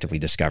 were effectively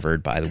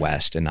discovered by the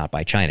West and not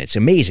by China. It's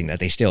amazing that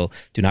they still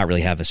do not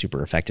really have a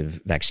super effective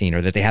vaccine,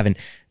 or that they haven't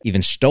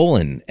even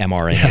stolen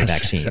mRNA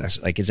vaccines.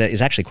 Exactly. Like,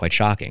 is actually quite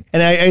shocking.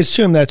 And I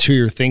assume that's who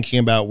you're thinking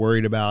about,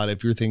 worried about.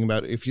 If you're thinking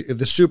about if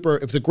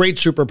the great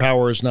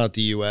superpower is not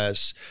the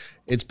U.S.,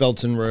 it's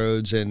Belt and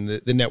Roads and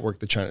the network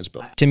that China's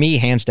built. To me,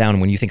 hands down,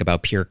 when you think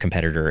about peer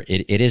competitor,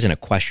 it isn't a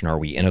question, are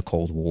we in a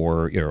Cold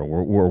War,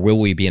 or will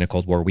we be in a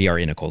Cold War? We are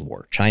in a Cold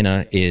War.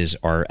 China is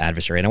our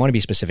adversary. And I want to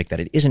be specific that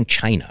it isn't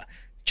China.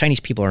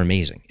 Chinese people are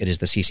amazing. It is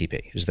the CCP.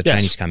 It is the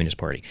Chinese Communist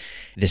Party.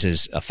 This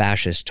is a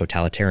fascist,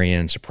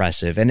 totalitarian,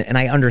 suppressive. And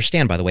I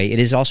understand, by the way, it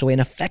is also an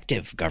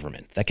effective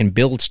government that can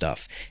build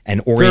stuff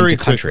and orient a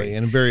country. Very quickly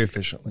and very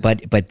efficiently.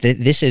 But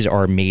this is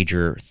our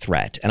major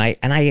threat. And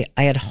I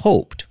had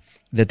hoped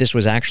that this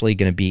was actually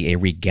going to be a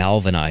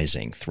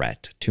regalvanizing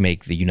threat to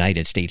make the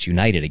United States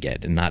united again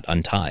and not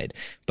untied.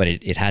 But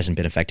it hasn't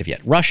been effective yet.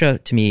 Russia,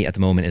 to me, at the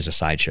moment, is a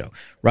sideshow.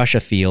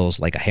 Russia feels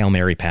like a Hail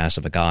Mary pass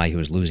of a guy who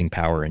is losing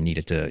power and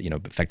needed to,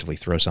 effectively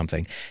throw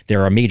something.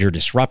 There are major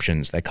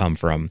disruptions that come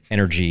from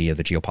energy, of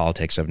the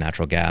geopolitics of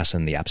natural gas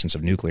and the absence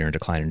of nuclear and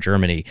decline in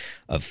Germany,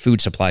 of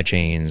food supply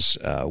chains,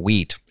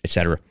 wheat, et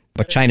cetera.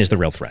 But China is the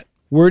real threat.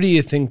 Where do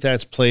you think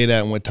that's played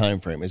out in what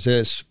time frame? Is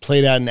this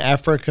played out in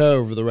Africa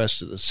over the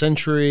rest of the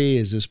century?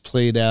 Is this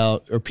played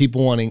out, or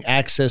people wanting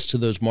access to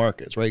those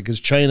markets, right? Because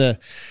China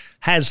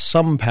has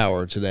some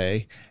power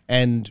today,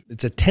 and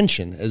it's a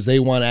tension as they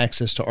want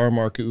access to our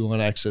market, we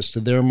want access to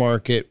their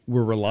market.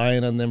 We're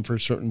relying on them for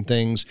certain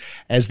things.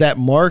 As that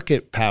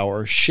market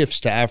power shifts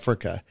to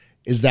Africa,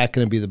 is that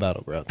going to be the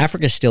battleground?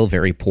 Africa is still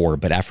very poor,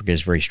 but Africa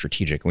is very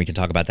strategic, and we can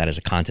talk about that as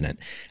a continent.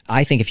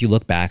 I think if you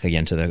look back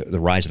again to the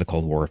rise of the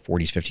Cold War,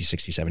 40s, 50s,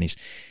 60s, 70s,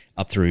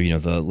 up through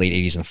the late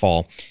 80s and the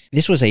fall,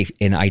 this was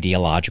an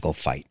ideological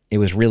fight. It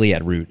was really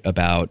at root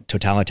about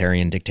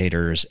totalitarian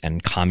dictators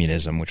and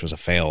communism, which was a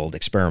failed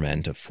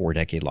experiment, a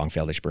 4-decade-long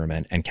failed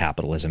experiment, and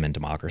capitalism and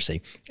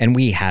democracy. And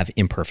we have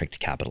imperfect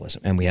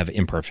capitalism, and we have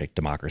imperfect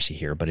democracy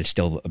here, but it's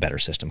still a better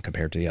system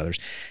compared to the others.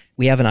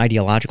 We have an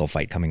ideological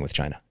fight coming with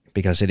China,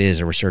 because it is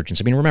a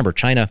resurgence. I mean, remember,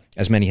 China,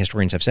 as many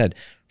historians have said,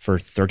 for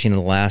 13 of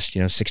the last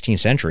 16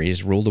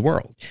 centuries, ruled the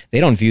world. They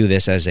don't view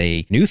this as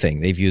a new thing.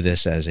 They view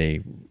this as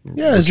a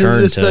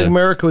return to...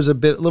 America was a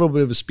little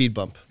bit of a speed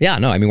bump. Yeah,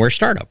 no, I mean, we're a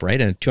startup,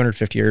 right? And a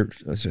 250-year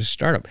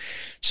startup.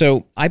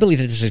 So I believe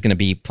that this is going to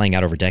be playing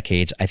out over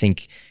decades. I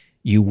think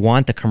you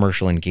want the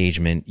commercial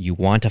engagement. You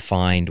want to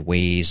find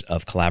ways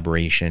of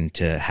collaboration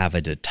to have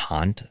a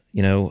detente,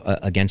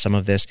 against some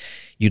of this.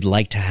 You'd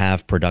like to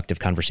have productive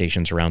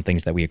conversations around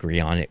things that we agree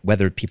on,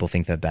 whether people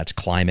think that that's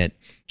climate.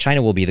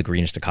 China will be the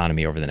greenest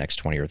economy over the next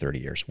 20 or 30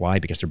 years. Why?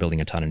 Because they're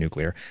building a ton of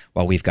nuclear,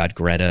 while we've got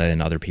Greta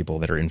and other people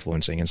that are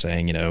influencing and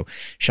saying,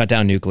 shut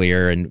down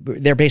nuclear, and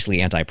they're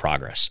basically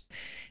anti-progress.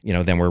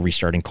 Then we're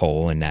restarting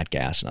coal and nat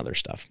gas and other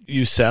stuff.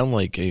 You sound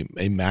like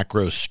a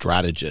macro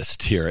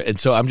strategist here. And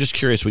so I'm just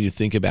curious, when you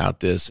think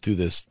about this through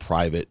this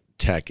private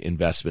tech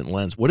investment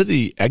lens, what do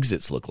the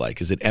exits look like?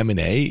 Is it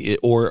M&A,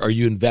 or are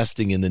you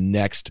investing in the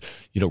next,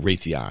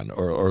 Raytheon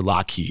or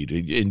Lockheed?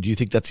 And do you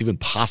think that's even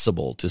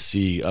possible to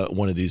see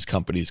one of these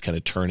companies kind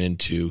of turn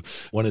into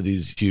one of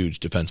these huge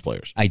defense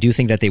players? I do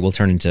think that they will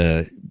turn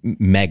into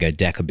mega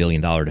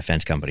deca-billion-dollar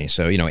defense companies.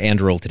 So,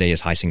 Anduril today is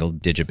high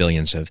single-digit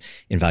billions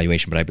in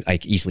valuation, but I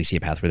easily see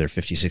a path where they're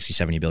 $50, $60,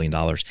 $70 billion.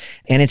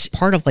 And it's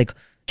part of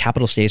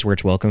capital stays where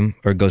it's welcome,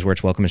 or goes where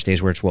it's welcome and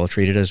stays where it's well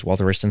treated, as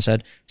Walter Wriston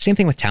said. Same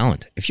thing with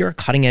talent. If you're a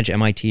cutting edge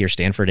MIT or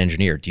Stanford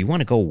engineer, do you want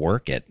to go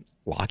work at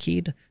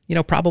Lockheed?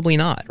 Probably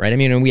not, right? I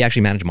mean, and we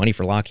actually manage money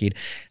for Lockheed.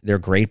 They're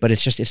great, but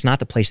it's not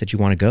the place that you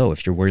want to go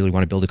if you really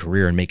want to build a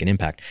career and make an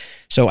impact.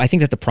 So I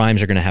think that the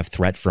primes are going to have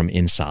threat from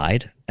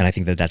inside, and I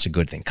think that that's a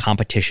good thing.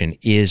 Competition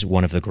is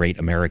one of the great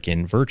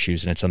American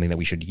virtues, and it's something that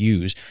we should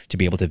use to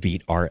be able to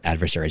beat our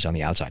adversaries on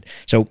the outside.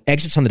 So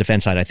exits on the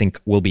defense side, I think,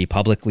 will be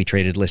publicly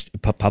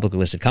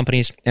listed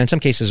companies, and in some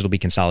cases, it'll be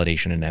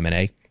consolidation and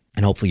M&A.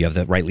 And hopefully you have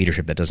the right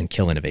leadership that doesn't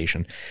kill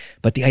innovation.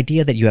 But the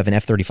idea that you have an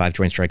F-35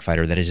 Joint Strike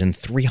Fighter that is in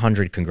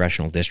 300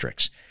 congressional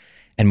districts,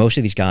 and most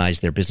of these guys,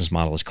 their business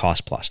model is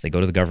cost plus. They go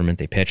to the government,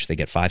 they pitch, they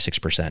get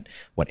 5-6%.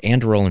 What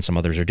Anduril and some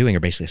others are doing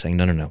are basically saying,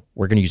 no,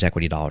 we're going to use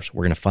equity dollars.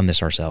 We're going to fund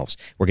this ourselves.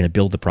 We're going to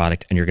build the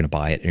product, and you're going to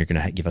buy it, and you're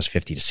going to give us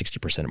 50 to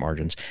 60%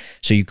 margins.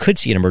 So you could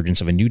see an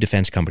emergence of a new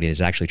defense company that's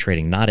actually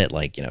trading not at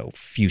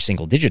few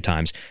single digit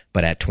times,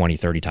 but at 20,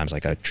 30 times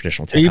like a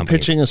traditional tech company. Are you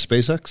pitching a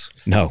SpaceX?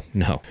 No.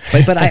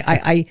 But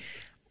I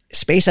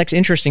SpaceX,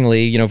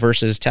 interestingly,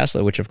 versus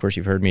Tesla, which of course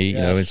you've heard me,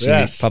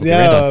 publicly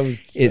rant on,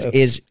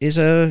 is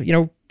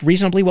a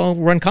reasonably well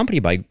run company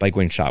by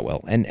Gwynne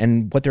Shotwell,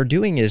 and what they're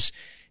doing is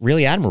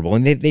really admirable.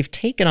 And they've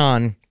taken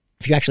on,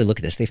 if you actually look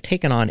at this, they've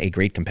taken on a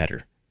great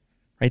competitor,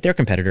 right? Their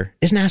competitor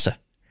is NASA.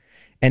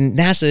 And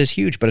NASA is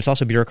huge, but it's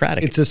also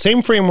bureaucratic. It's the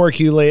same framework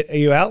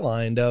you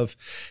outlined of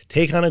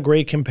take on a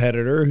great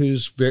competitor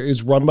who's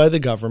run by the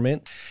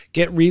government,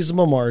 get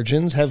reasonable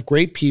margins, have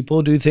great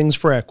people, do things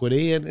for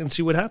equity, and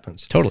see what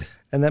happens. Totally.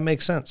 And that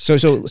makes sense. So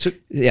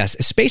yes,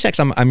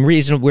 SpaceX, I'm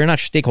reasonable. We're not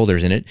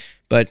stakeholders in it,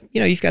 but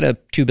you've got a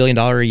 $2 billion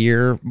a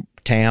year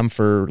TAM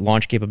for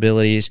launch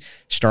capabilities.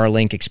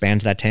 Starlink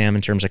expands that TAM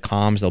in terms of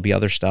comms. There'll be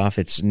other stuff.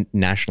 It's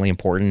nationally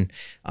important.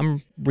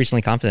 I'm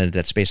reasonably confident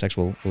that SpaceX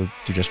will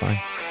do just fine.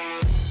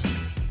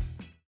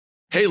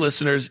 Hey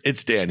listeners,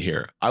 it's Dan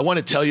here. I want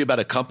to tell you about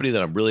a company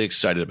that I'm really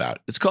excited about.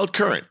 It's called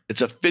Current.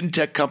 It's a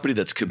fintech company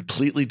that's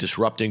completely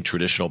disrupting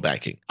traditional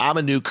banking. I'm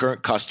a new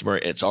Current customer.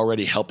 It's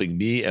already helping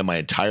me and my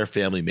entire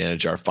family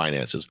manage our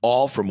finances,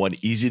 all from one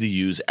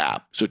easy-to-use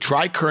app. So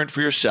try Current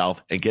for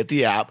yourself and get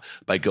the app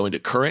by going to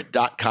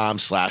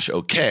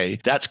current.com/OK.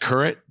 That's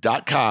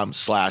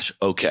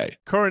current.com/OK.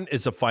 Current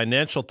is a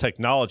financial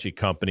technology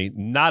company,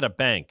 not a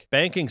bank.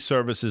 Banking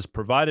services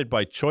provided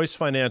by Choice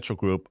Financial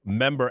Group,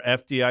 member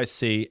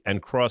FDIC,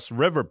 and Cross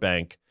River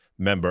Bank,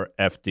 member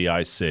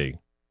FDIC.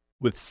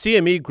 With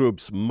CME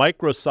Group's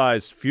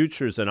micro-sized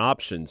futures and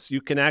options,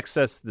 you can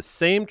access the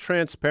same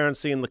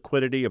transparency and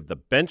liquidity of the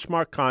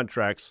benchmark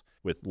contracts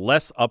with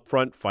less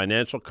upfront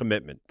financial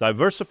commitment.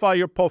 Diversify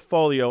your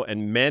portfolio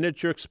and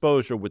manage your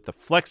exposure with the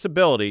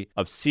flexibility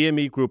of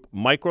CME Group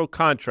micro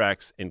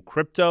contracts in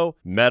crypto,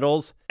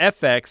 metals,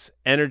 FX,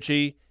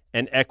 energy,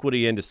 and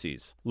equity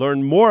indices.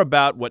 Learn more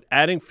about what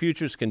adding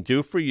futures can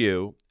do for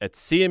you at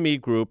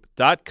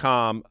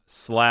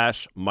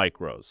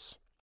cmegroup.com/micros.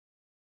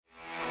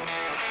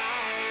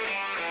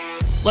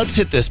 Let's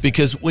hit this,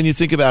 because when you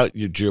think about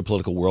your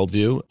geopolitical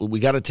worldview, we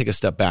got to take a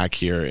step back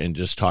here and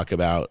just talk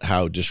about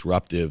how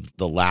disruptive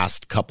the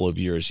last couple of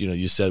years,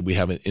 you said we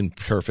have an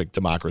imperfect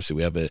democracy.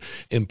 We have an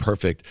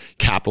imperfect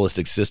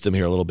capitalistic system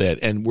here a little bit.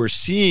 And we're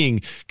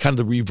seeing kind of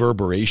the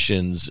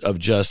reverberations of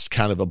just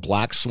kind of a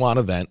black swan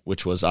event,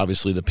 which was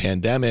obviously the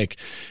pandemic.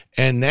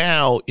 And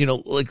now,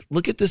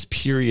 look at this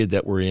period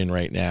that we're in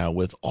right now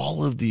with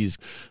all of these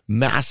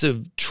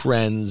massive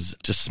trends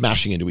just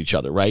smashing into each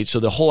other, right? So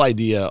the whole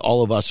idea,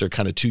 all of us are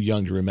kind of too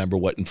young to remember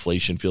what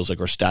inflation feels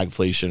like, or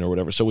stagflation or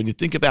whatever. So when you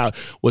think about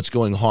what's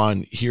going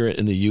on here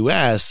in the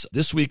US,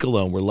 this week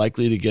alone, we're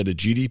likely to get a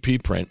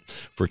GDP print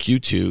for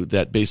Q2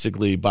 that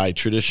basically by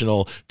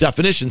traditional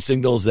definition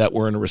signals that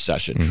we're in a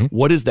recession. Mm-hmm.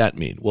 What does that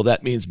mean? Well,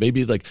 that means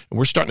maybe and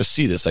we're starting to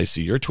see this. I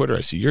see your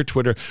Twitter.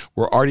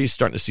 We're already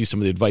starting to see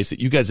some of the advice that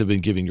you guys have been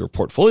giving your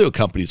portfolio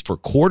companies for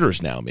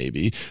quarters now,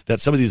 maybe,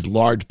 that some of these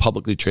large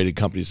publicly traded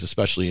companies,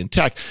 especially in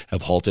tech,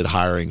 have halted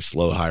hiring,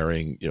 slow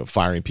hiring,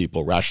 firing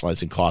people,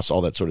 rationalizing costs, all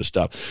that sort of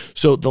stuff.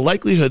 So the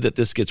likelihood that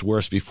this gets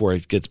worse before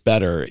it gets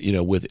better,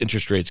 with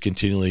interest rates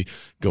continually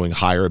going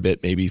higher a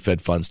bit, maybe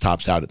Fed funds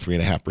tops out at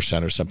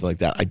 3.5% or something like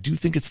that. I do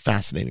think it's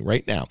fascinating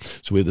right now.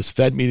 So we have this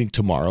Fed meeting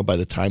tomorrow. By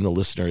the time the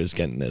listener is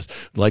getting this,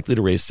 likely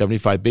to raise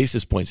 75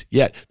 basis points.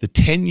 Yet the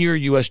 10-year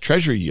U.S.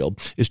 Treasury yield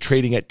is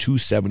trading at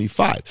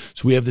 275.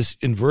 So we have this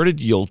inverted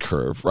yield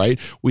curve, right?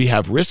 We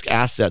have risk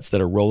assets that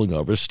are rolling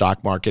over,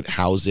 stock market,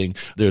 housing.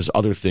 There's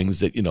other things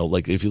that,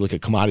 like if you look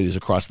at commodities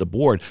across the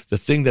board, the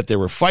thing that they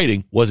were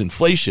fighting was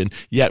inflation.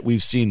 Yet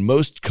we've seen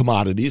most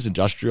commodities,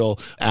 industrial,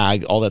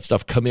 ag, all that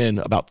stuff come in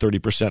about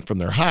 30% from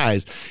their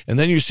highs. And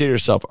then you say to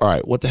yourself, all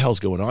right, what the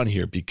hell's going on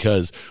here?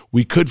 Because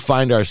we could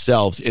find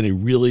ourselves in a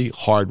really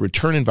hard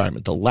return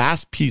environment. The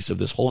last piece of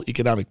this whole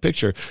economic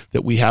picture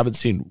that we haven't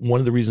seen,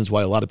 one of the reasons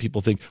why a lot of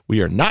people think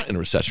we are not in a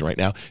recession right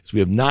now, is we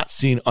have not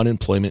seen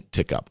unemployment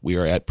tick up. We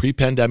are at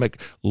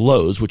pre-pandemic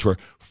lows, which were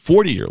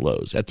 40-year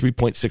lows at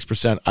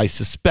 3.6%. I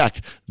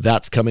suspect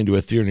that's coming to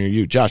a theater near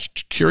you. Josh,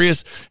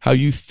 curious how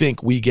you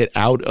think we get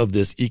out of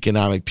this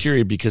economic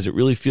period, because it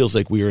really feels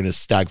like we are in a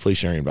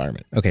stagflationary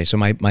environment. Okay, so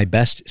my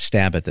best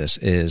stab at this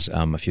is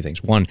a few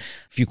things. One, a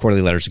few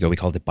quarterly letters ago, we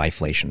called it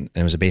biflation. And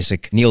it was a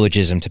basic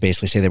neologism to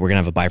basically say that we're going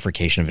to have a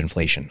bifurcation of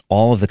inflation.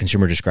 All of the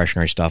consumer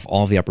discretionary stuff,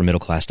 all of the upper middle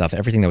class stuff,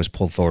 everything that was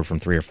pulled forward from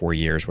 3 or 4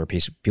 years where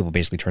people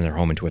basically turn their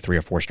home into a 3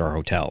 or 4 star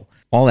hotel.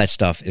 All that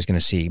stuff is going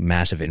to see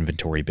massive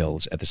inventory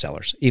builds at the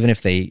sellers. Even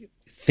if they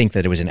think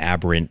that it was an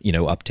aberrant,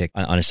 uptick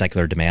on a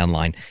secular demand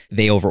line,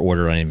 they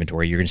overorder on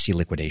inventory. You're going to see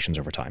liquidations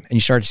over time, and you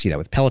start to see that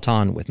with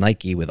Peloton, with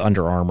Nike, with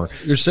Under Armour.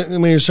 You're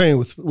saying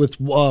with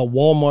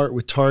Walmart,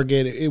 with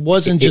Target, it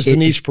wasn't just the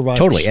niche providers.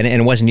 Totally, and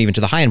it wasn't even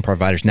to the high end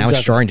providers. Now It's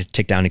starting to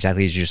tick down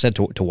exactly as you just said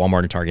to Walmart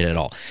and Target at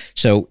all.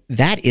 So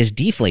that is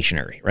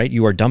deflationary, right?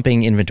 You are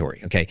dumping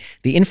inventory. Okay,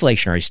 the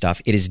inflationary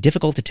stuff. It is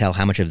difficult to tell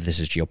how much of this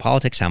is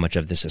geopolitics, how much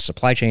of this is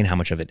supply chain, how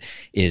much of it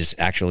is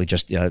actually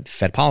just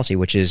Fed policy,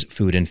 which is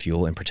food and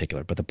fuel in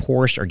particular. But the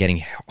poorest are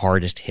getting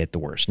hardest hit the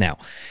worst. Now,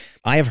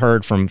 I have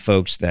heard from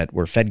folks that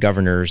were Fed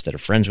governors that are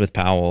friends with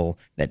Powell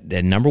that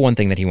the number one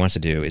thing that he wants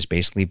to do is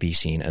basically be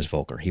seen as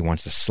Volcker. He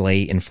wants to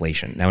slay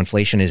inflation. Now,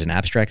 inflation is an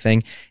abstract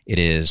thing. It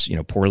is,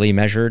 poorly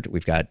measured.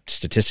 We've got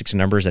statistics and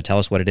numbers that tell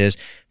us what it is.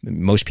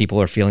 Most people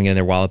are feeling it in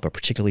their wallet, but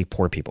particularly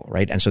poor people,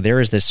 right? And so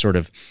there is this sort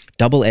of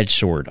double-edged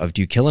sword of,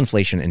 do you kill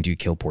inflation and do you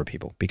kill poor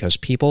people? Because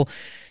people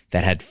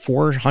that had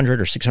 $400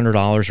 or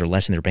 $600 or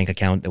less in their bank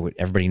account, that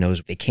everybody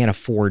knows they can't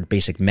afford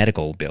basic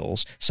medical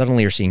bills,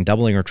 suddenly are seeing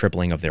doubling or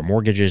tripling of their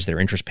mortgages, their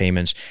interest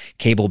payments,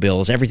 cable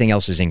bills, everything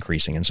else is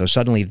increasing. And so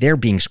suddenly they're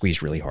being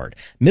squeezed really hard.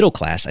 Middle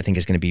class, I think,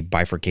 is going to be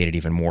bifurcated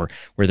even more,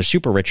 where the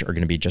super rich are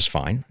going to be just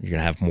fine. You're going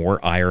to have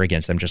more ire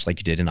against them, just like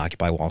you did in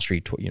Occupy Wall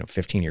Street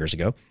 15 years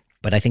ago.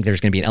 But I think there's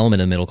going to be an element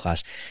of the middle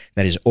class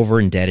that is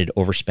over-indebted,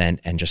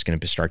 overspent, and just going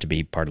to start to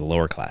be part of the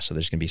lower class. So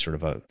there's going to be sort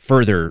of a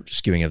further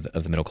skewing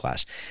of the middle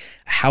class.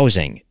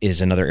 Housing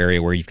is another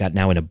area where you've got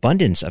now an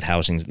abundance of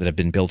housing that have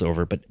been built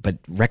over, but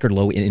record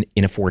low in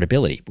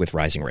affordability with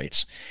rising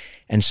rates.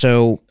 And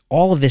so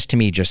all of this to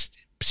me just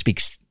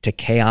speaks to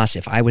chaos.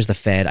 If I was the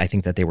Fed, I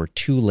think that they were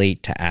too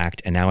late to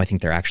act, and now I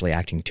think they're actually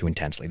acting too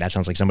intensely. That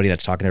sounds like somebody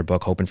that's talking their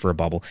book, hoping for a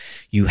bubble.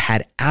 You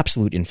had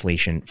absolute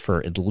inflation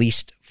for at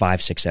least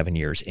 5, 6, 7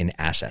 years in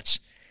assets.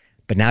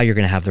 But now you're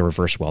going to have the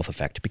reverse wealth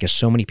effect because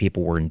so many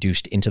people were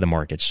induced into the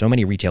market. So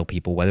many retail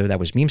people, whether that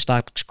was meme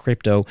stocks,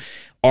 crypto,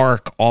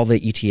 ARK, all the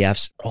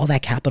ETFs, all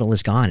that capital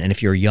is gone. And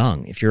if you're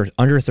young, if you're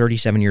under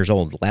 37 years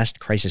old, the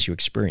last crisis you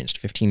experienced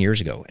 15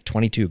 years ago at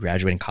 22,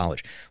 graduating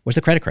college, was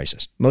the credit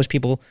crisis. Most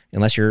people,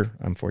 unless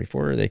I'm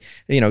 44, they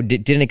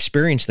didn't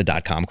experience the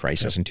dot-com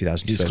crisis in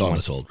 2002. He's calling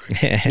us old.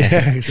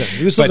 Yeah, exactly.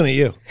 He was looking at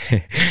you.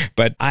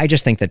 But I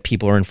just think that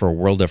people are in for a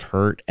world of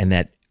hurt, and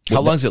that how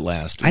long does it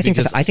last? I think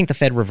the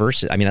Fed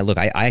reverses. I mean, look,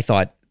 I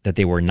thought that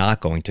they were not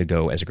going to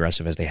go as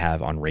aggressive as they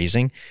have on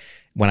raising.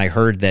 When I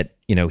heard that,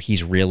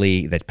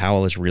 that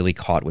Powell is really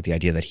caught with the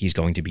idea that he's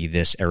going to be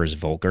this era's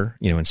Volcker,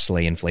 and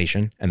slay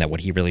inflation, and that what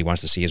he really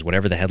wants to see is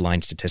whatever the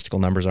headline statistical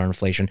numbers are on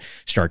inflation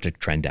start to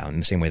trend down in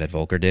the same way that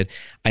Volcker did.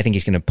 I think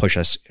he's going to push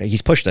us.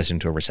 He's pushed us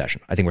into a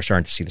recession. I think we're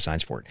starting to see the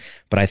signs for it.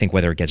 But I think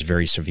whether it gets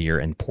very severe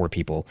and poor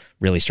people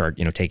really start,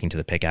 taking to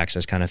the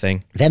pickaxes kind of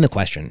thing, then the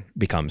question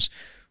becomes,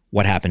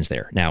 what happens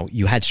there? Now,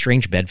 you had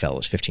strange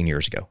bedfellows 15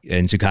 years ago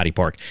in Zuccotti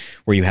Park,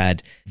 where you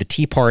had the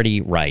Tea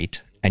Party right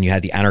and you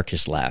had the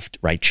anarchist left,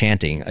 right,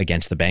 chanting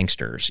against the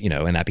banksters,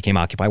 and that became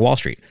Occupy Wall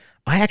Street.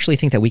 I actually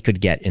think that we could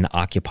get an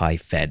Occupy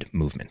Fed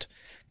movement.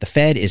 The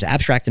Fed is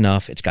abstract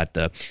enough. It's got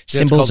the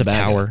symbols of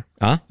power.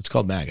 Huh? It's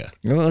called MAGA.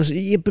 Well,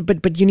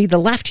 but you need the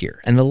left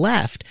here. And the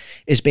left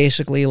is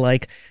basically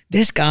like,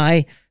 this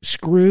guy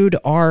screwed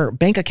our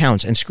bank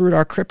accounts and screwed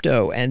our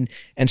crypto and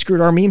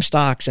screwed our meme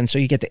stocks. And so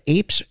you get the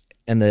apes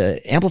and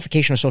the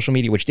amplification of social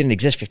media, which didn't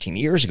exist 15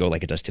 years ago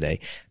like it does today.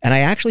 And I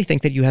actually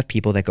think that you have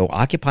people that go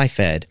Occupy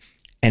Fed,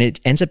 and it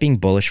ends up being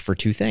bullish for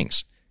two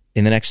things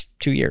in the next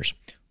 2 years.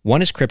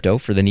 One is crypto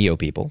for the neo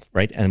people,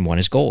 right? And one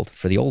is gold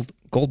for the old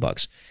gold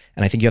bugs.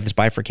 And I think you have this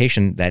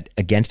bifurcation that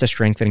against a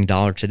strengthening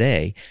dollar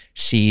today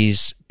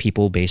sees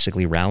people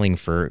basically rallying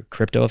for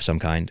crypto of some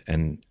kind.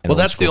 And well,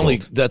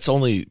 that's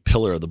only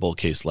pillar of the bull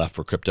case left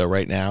for crypto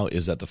right now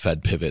is that the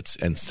Fed pivots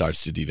and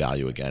starts to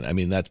devalue again. I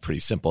mean, that's pretty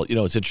simple.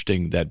 It's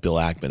interesting that Bill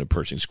Ackman of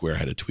Pershing Square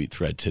had a tweet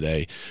thread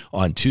today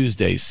on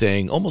Tuesday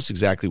saying almost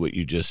exactly what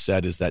you just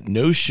said, is that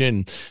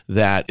notion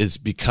that is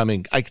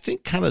becoming, I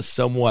think, kind of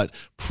somewhat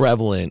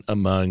prevalent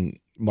among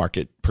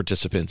market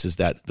participants, is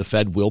that the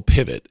Fed will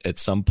pivot at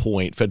some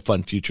point. Fed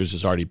Fund Futures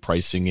is already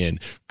pricing in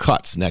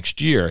cuts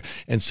next year.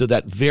 And so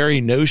that very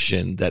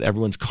notion that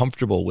everyone's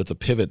comfortable with a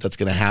pivot that's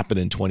going to happen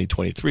in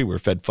 2023, where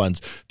Fed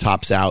Funds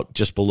tops out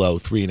just below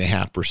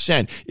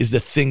 3.5%, is the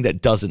thing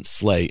that doesn't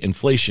slay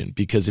inflation.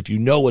 Because if you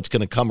know what's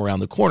going to come around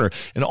the corner,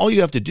 and all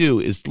you have to do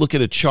is look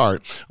at a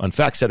chart on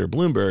FactSet or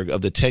Bloomberg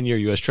of the 10-year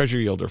U.S.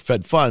 Treasury yield or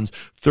Fed Funds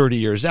 30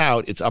 years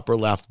out, it's upper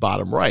left,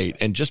 bottom right.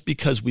 And just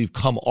because we've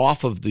come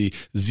off of the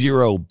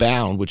zero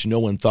bound, which no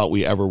one thought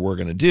we ever were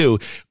going to do,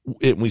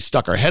 we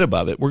stuck our head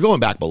above it, we're going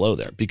back below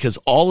there, because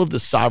all of the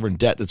sovereign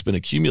debt that's been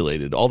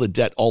accumulated, all the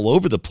debt all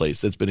over the place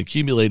that's been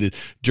accumulated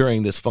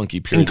during this funky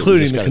period,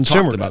 including the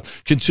consumer debt,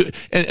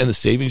 and the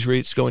savings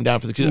rates going down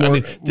for the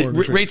consumer.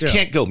 Rates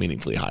can't go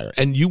meaningfully higher,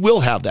 and you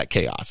will have that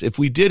chaos. If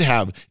we did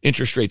have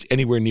interest rates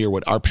anywhere near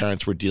what our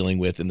parents were dealing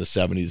with in the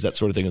 70s, that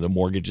sort of thing, of the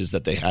mortgages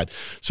that they had.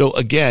 So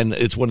again,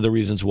 it's one of the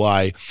reasons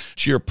why,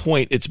 to your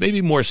point, it's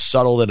maybe more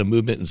subtle than a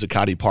movement in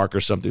Zuccotti Park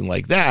or something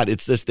like that.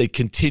 It's this, they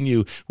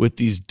continue with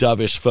these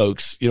dovish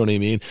folks, you know what I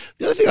mean?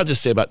 The other thing I'll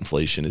just say about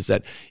inflation is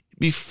that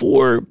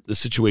before the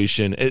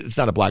situation, it's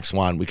not a black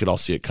swan, we could all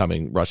see it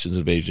coming, Russia's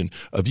invasion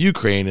of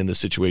Ukraine and the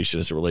situation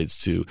as it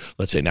relates to,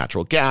 let's say,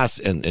 natural gas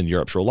and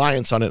Europe's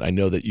reliance on it. I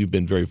know that you've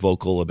been very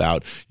vocal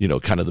about,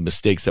 kind of the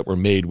mistakes that were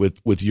made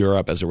with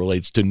Europe as it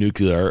relates to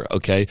nuclear,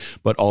 okay,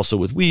 but also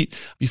with wheat.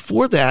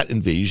 Before that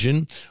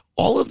invasion,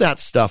 all of that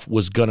stuff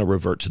was going to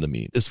revert to the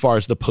mean as far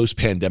as the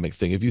post-pandemic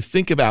thing. If you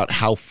think about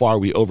how far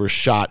we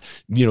overshot,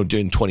 during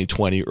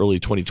 2020, early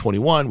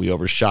 2021, we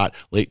overshot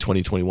late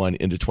 2021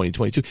 into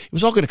 2022, it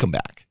was all going to come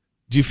back.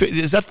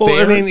 Is that fair?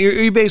 Well, I mean,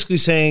 you're basically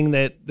saying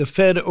that the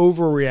Fed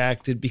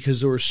overreacted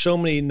because there were so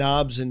many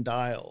knobs and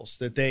dials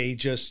that they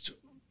just,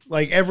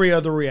 like every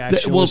other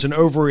reaction, was an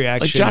overreaction.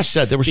 Like Josh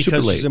said, they were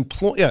super late.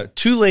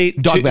 Too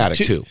late.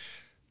 Dogmatic, too.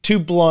 Too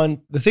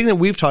blunt. The thing that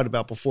we've talked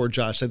about before,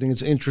 Josh, I think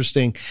it's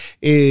interesting,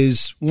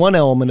 is one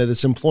element of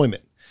this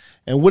employment.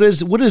 And what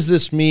does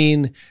this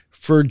mean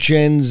for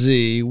Gen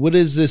Z? What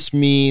does this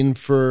mean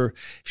for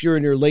if you're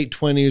in your late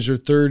 20s or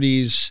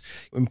 30s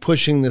and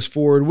pushing this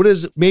forward? What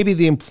does maybe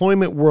the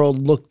employment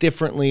world look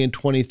differently in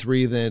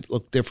 23 than it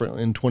looked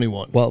differently in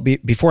 21? Well,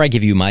 before I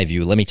give you my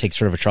view, let me take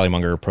sort of a Charlie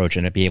Munger approach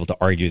and be able to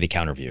argue the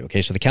counter view.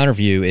 Okay, so the counter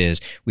view is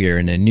we are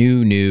in a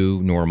new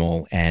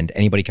normal, and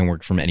anybody can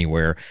work from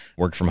anywhere,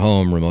 work from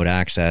home, remote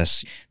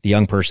access. The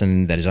young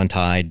person that is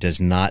untied does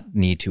not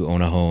need to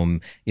own a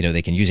home.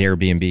 They can use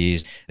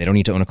Airbnbs. They don't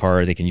need to own a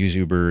car. They can use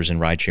Ubers and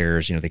ride shares.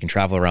 They can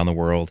travel around the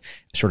world,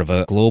 sort of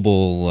a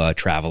global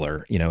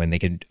traveler, and they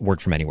could work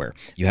from anywhere.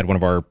 You had one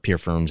of our peer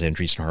firms,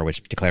 Andreessen Horowitz,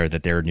 declare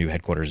that their new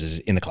headquarters is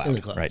in the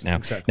cloud, right now.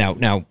 Exactly.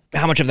 Now,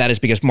 how much of that is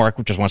because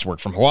Mark just wants to work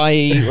from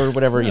Hawaii or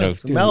whatever,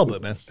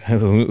 Malibu, man.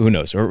 Who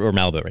knows? Or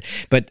Malibu, right?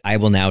 But I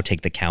will now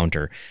take the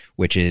counter,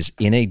 which is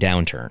in a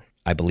downturn.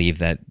 I believe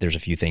that there's a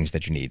few things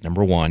that you need.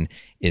 Number one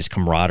is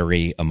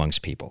camaraderie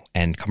amongst people.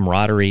 And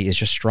camaraderie is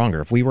just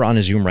stronger. If we were on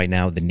a Zoom right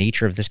now, the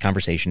nature of this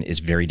conversation is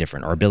very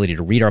different. Our ability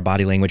to read our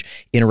body language,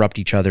 interrupt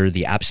each other,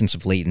 the absence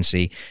of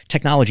latency.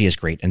 Technology is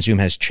great, and Zoom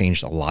has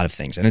changed a lot of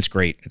things. And it's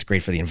great. It's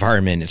great for the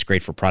environment. It's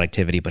great for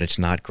productivity, but it's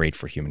not great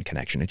for human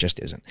connection. It just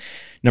isn't.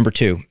 Number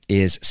two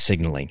is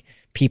signaling.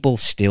 People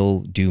still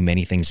do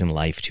many things in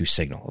life to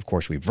signal. Of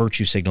course, we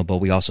virtue signal, but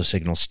we also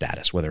signal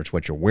status, whether it's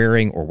what you're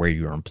wearing or where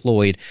you're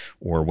employed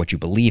or what you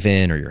believe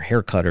in or your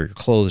haircut or your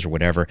clothes or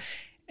whatever.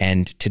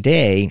 And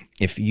today,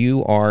 if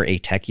you are a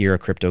techie or a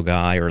crypto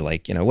guy or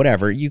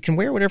whatever, you can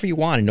wear whatever you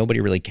want and nobody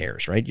really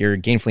cares, right? You're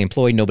gainfully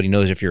employed. Nobody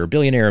knows if you're a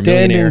billionaire or a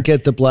millionaire. Dan didn't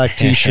get the black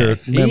t-shirt.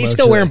 He's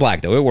still wearing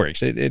black, though. It works.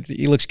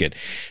 He looks good.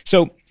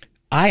 So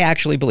I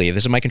actually believe,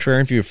 this is my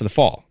contrarian view for the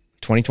fall,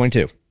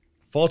 2022.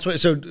 Fall 20,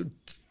 so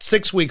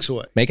 6 weeks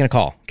away. Making a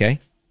call, okay?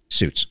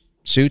 Suits.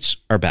 Suits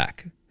are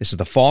back. This is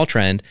the fall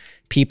trend.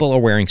 People are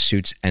wearing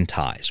suits and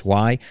ties.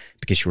 Why?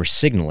 Because you are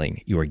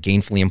signaling you are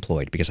gainfully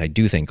employed. Because I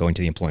do think, going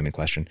to the employment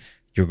question,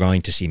 you're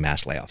going to see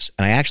mass layoffs.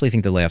 And I actually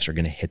think the layoffs are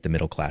going to hit the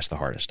middle class the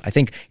hardest. I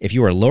think if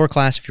you are lower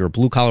class, if you're a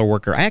blue-collar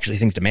worker, I actually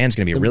think demand's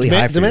going to be really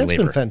high for your labor.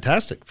 Demand's been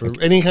fantastic for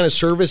any kind of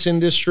service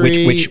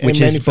industry which and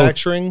is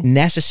manufacturing. Both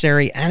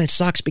necessary, and it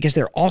sucks because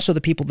they're also the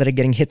people that are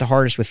getting hit the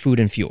hardest with food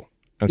and fuel.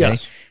 Okay.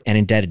 Yes. And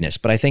indebtedness.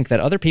 But I think that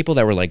other people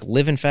that were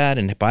living fat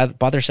and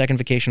bought their second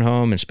vacation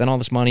home and spent all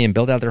this money and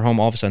built out their home,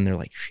 all of a sudden they're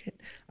like, shit,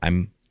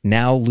 I'm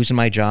now losing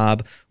my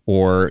job,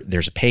 or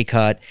there's a pay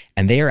cut,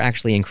 and they are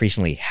actually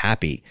increasingly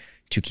happy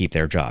to keep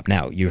their job.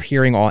 Now, you're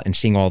hearing all and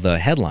seeing all the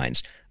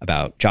headlines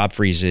about job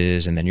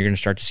freezes, and then you're going to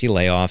start to see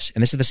layoffs.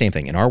 And this is the same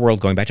thing. In our world,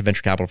 going back to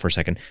venture capital for a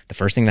second, the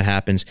first thing that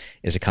happens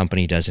is a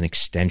company does an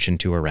extension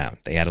to a round.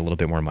 They add a little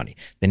bit more money.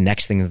 The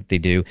next thing that they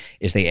do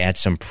is they add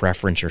some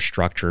preference or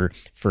structure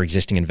for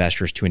existing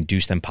investors to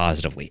induce them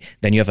positively.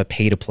 Then you have a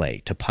pay to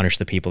play to punish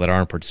the people that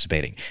aren't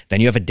participating.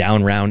 Then you have a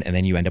down round, and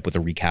then you end up with a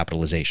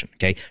recapitalization.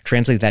 Okay,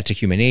 translate that to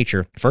human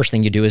nature. First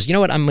thing you do is, you know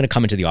what, I'm going to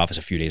come into the office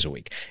a few days a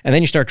week. And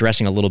then you start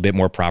dressing a little bit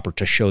more proper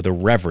to show the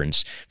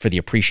reverence for the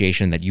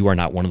appreciation that you are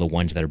not one of the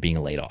ones that are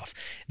being laid off.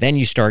 Then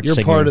you start You're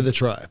part of the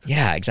tribe.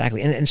 Yeah,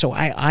 exactly. And so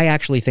I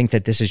actually think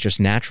that this is just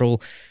natural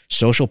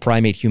social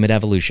primate human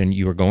evolution.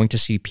 You are going to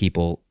see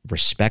people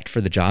respect for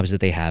the jobs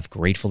that they have,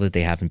 grateful that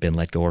they haven't been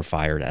let go or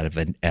fired out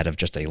of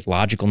just a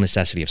logical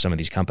necessity of some of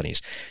these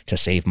companies to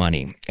save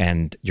money.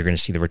 And you're going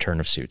to see the return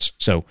of suits.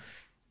 So,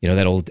 you know,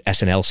 that old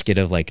SNL skit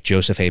of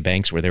Joseph A.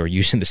 Banks where they were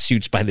using the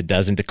suits by the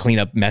dozen to clean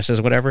up messes,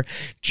 whatever.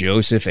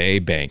 Joseph A.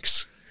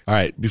 Banks. All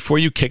right, before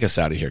you kick us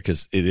out of here,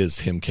 because it is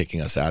him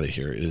kicking us out of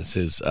here, it is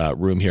his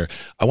room here,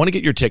 I want to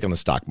get your take on the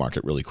stock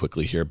market really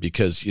quickly here,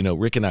 because,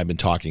 Rick and I have been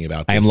talking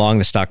about this. I am long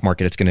the stock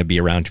market. It's going to be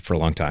around for a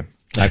long time.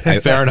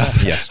 Fair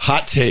enough. Yes.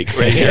 Hot take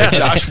right here.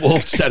 Josh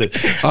Wolf said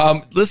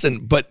it. Listen,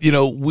 but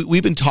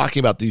we've been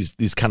talking about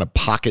these kind of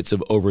pockets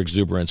of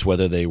overexuberance,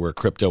 whether they were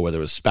crypto, whether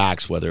it was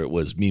SPACs, whether it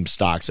was meme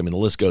stocks. I mean, the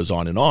list goes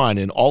on. And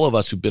all of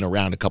us who've been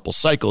around a couple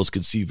cycles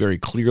could see very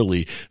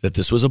clearly that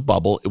this was a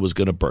bubble. It was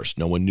going to burst.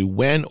 No one knew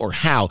when or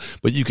how,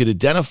 but you could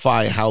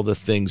identify how the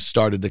things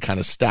started to kind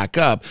of stack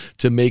up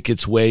to make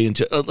its way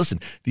into.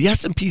 Listen, the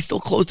S&P still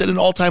closed at an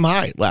all-time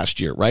high last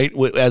year, right?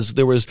 As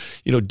there was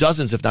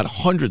dozens, if not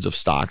hundreds, of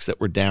stocks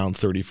that were down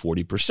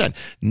 30-40%.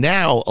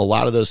 Now, a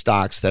lot of those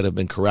stocks that have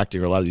been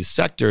correcting, or a lot of these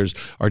sectors,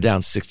 are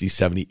down 60,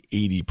 70,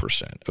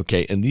 80%.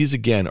 Okay. And these,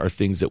 again, are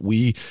things that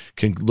we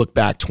can look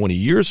back 20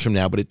 years from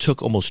now, but it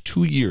took almost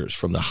 2 years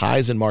from the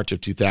highs in March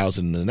of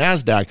 2000 in the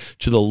NASDAQ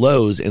to the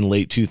lows in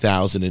late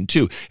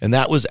 2002. And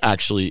that was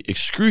actually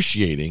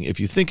excruciating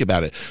if you think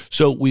about it.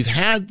 So we've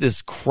had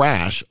this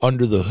crash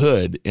under the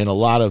hood in a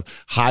lot of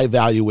high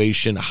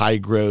valuation, high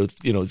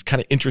growth,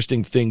 kind of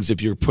interesting things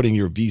if you're putting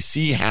your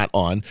VC hat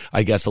on,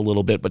 I guess, a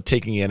little bit, but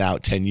taking it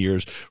out 10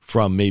 years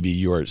from maybe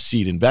your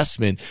seed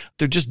investment,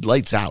 they're just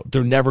lights out.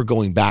 They're never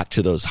going back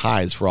to those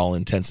highs for all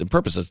intents and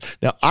purposes.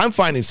 Now, I'm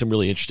finding some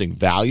really interesting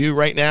value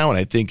right now, and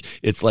I think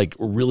it's a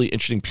really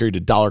interesting period to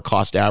dollar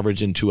cost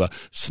average into a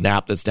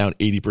Snap that's down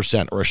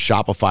 80% or a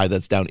Shopify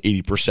that's down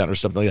 80% or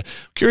something like that.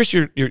 Curious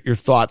your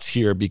thoughts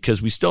here,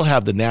 because we still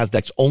have the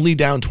NASDAQ's only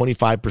down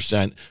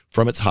 25%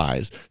 from its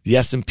highs. The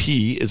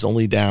S&P is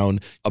only down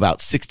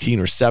about 16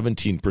 or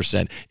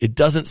 17%. It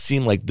doesn't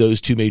seem like those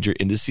two major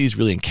indices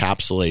really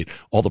encapsulate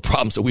all the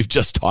problems that we've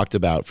just talked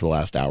about for the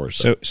last hour or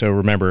so. So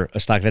remember, a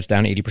stock that's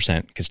down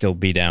 80% could still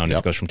be down. If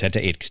it goes from 10 to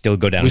 8, could still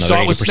go down we another 80%.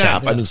 We saw it with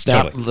Snap. I mean,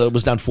 Snap Totally.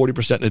 was down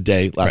 40% in a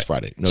day last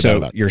Friday. No doubt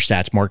about it. Your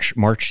stats, March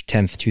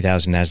 10th,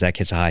 2000, NASDAQ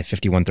hits a high,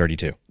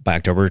 5132. By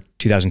October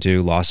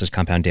 2002, losses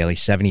compound daily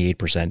 78%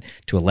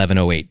 to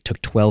 1108. Took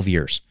 12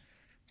 years.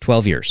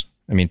 12 years.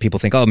 I mean, people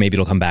think, oh, maybe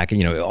it'll come back.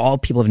 And, all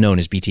people have known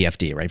is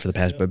BTFD, right, for the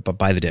past, but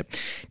by the dip.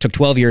 Took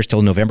 12 years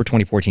till November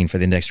 2014 for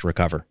the index to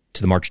recover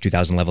to the March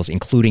 2000 levels,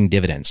 including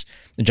dividends.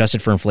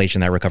 Adjusted for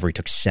inflation, that recovery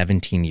took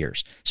 17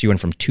 years. So you went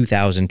from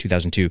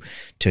 2002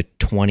 to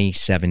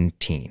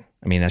 2017.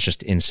 I mean, that's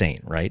just insane,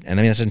 right? And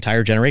I mean, that's an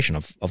entire generation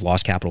of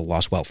lost capital,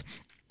 lost wealth.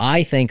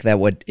 I think that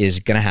what is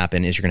going to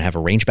happen is you're going to have a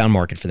range-bound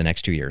market for the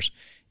next 2 years.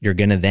 You're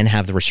going to then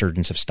have the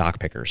resurgence of stock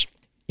pickers.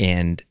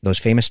 And those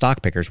famous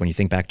stock pickers, when you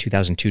think back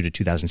 2002 to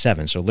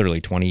 2007, so literally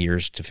 20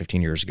 years to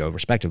 15 years ago,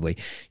 respectively,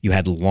 you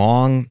had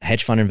long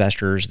hedge fund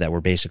investors that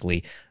were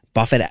basically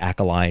Buffett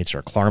acolytes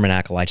or Klarman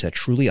acolytes that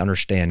truly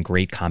understand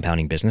great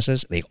compounding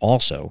businesses. They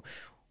also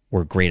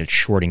were great at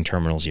shorting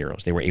terminal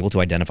zeros. They were able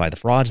to identify the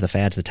frauds, the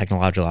fads, the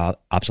technological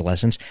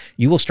obsolescence.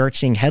 You will start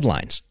seeing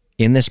headlines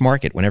in this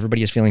market when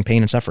everybody is feeling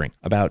pain and suffering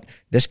about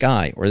this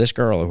guy or this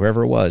girl or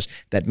whoever it was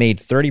that made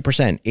 30%,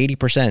 80%,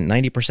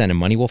 90%, and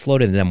money will flow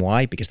to them.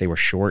 Why? Because they were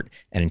short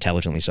and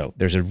intelligently so.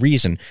 There's a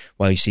reason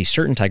why you see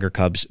certain Tiger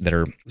Cubs that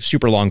are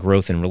super long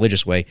growth in a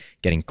religious way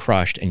getting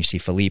crushed, and you see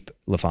Philippe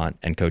Lafont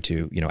and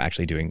Cotu,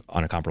 actually doing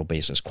on a comparable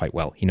basis quite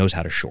well. He knows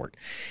how to short.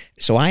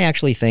 So I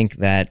actually think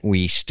that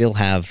we still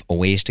have a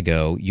ways to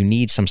go. You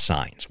need some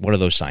signs. What are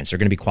those signs? They're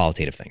going to be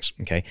qualitative things,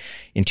 okay?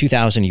 In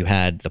 2000, you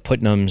had the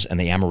Putnams and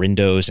the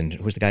Amarindos, and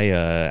who was the guy,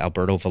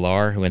 Alberto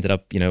Villar, who ended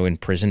up, in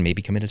prison,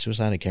 maybe committed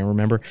suicide. I can't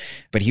remember.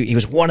 But he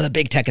was one of the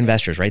big tech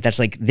investors, right? That's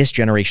like this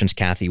generation's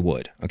Cathie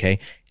Wood, okay?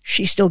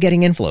 She's still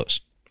getting inflows,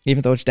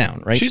 even though it's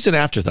down, right? She's an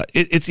afterthought.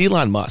 It's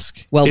Elon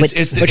Musk. Well, but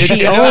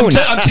she owns.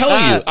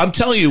 I'm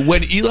telling you,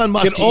 when Elon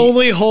Musk can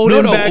only hold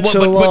him back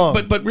so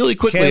long. But really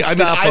quickly,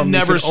 I've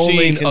never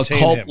seen a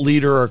cult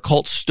leader or a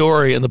cult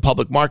story in the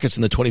public markets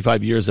in the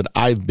 25 years that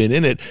I've been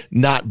in it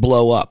not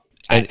blow up.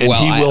 And he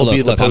will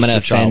be the poster I'm going to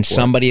offend child for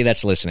somebody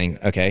that's listening,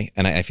 okay?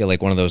 And I feel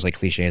like one of those like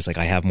cliches, like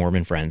I have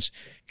Mormon friends.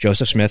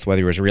 Joseph Smith, whether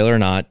he was real or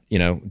not,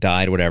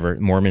 died, whatever.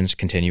 Mormons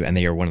continue, and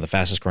they are one of the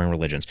fastest growing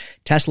religions.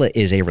 Tesla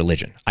is a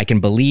religion. I can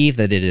believe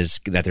that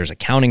that there's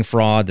accounting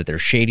fraud, that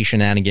there's shady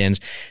shenanigans,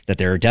 that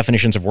there are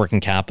definitions of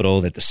working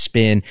capital, that the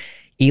spin.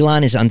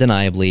 Elon is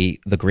undeniably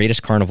the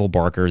greatest carnival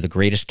barker, the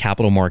greatest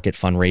capital market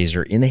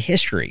fundraiser in the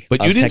history of technology.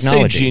 But you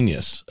didn't say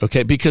genius,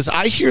 okay? Because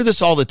I hear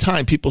this all the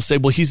time. People say,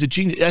 well, he's a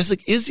genius. I was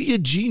like, is he a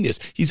genius?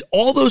 He's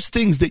all those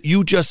things that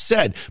you just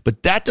said,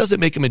 but that doesn't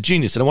make him a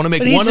genius. And I want to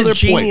make one other point.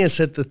 He's a genius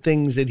at the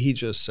things that he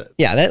just said.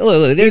 Yeah,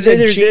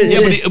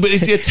 but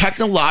is he a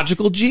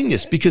technological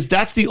genius? Because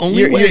that's the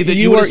only way that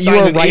you would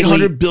assign an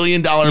 $800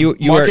 billion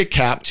market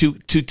cap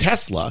to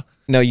Tesla.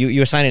 No,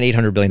 you assign an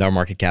 $800 billion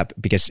market cap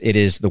because it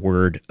is the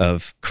word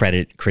of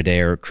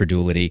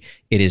credulity.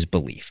 It is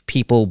belief.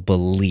 People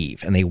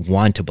believe, and they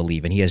want to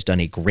believe, and he has done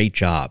a great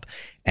job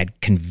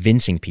at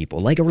convincing people,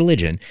 like a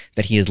religion,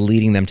 that he is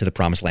leading them to the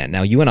promised land.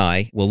 Now, you and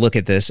I will look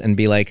at this and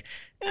be like,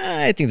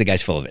 I think the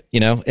guy's full of it,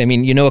 I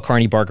mean, a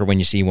Carney Barker when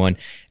you see one.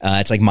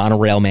 It's like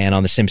Monorail Man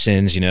on The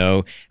Simpsons,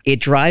 It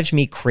drives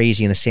me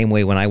crazy in the same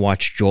way when I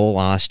watch Joel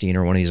Osteen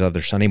or one of these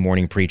other Sunday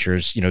morning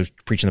preachers,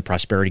 preaching the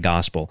prosperity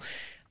gospel.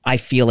 I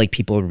feel like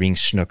people are being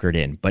snookered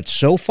in. But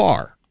so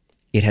far,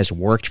 it has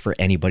worked for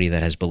anybody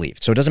that has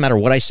believed. So it doesn't matter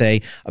what I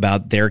say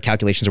about their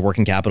calculations of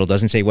working capital. It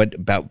doesn't say what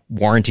about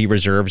warranty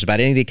reserves, about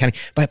any of the kind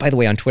of... By the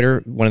way, on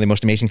Twitter, one of the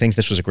most amazing things,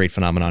 this was a great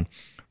phenomenon.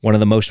 One of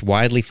the most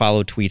widely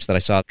followed tweets that I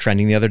saw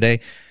trending the other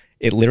day,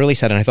 it literally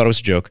said, and I thought it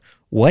was a joke,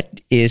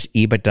 what is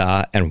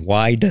EBITDA and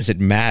why does it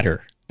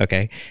matter?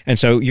 Okay. And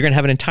so you're going to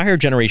have an entire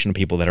generation of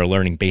people that are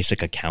learning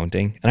basic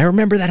accounting. And I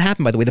remember that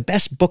happened, by the way. The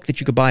best book that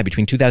you could buy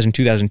between 2000 and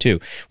 2002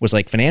 was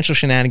like Financial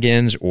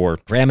Shenanigans or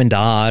Graham and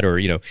Dodd or,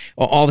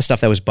 all the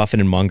stuff that was Buffett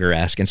and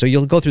Munger-esque. And so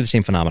you'll go through the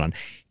same phenomenon.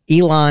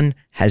 Elon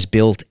has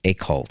built a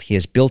cult. He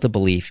has built a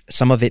belief.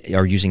 Some of it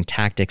are using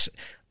tactics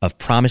of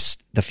promise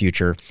the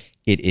future.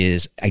 It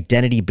is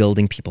identity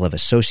building. People have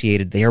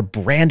associated. They are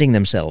branding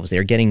themselves. They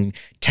are getting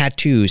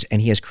tattoos,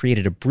 and he has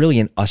created a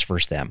brilliant us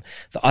versus them.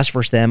 The us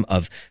versus them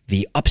of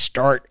the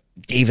upstart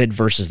David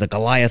versus the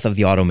Goliath of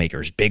the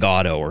automakers, Big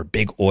Auto or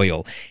Big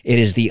Oil. It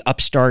is the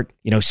upstart,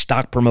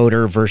 stock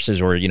promoter versus,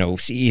 or,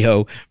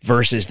 CEO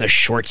versus the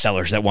short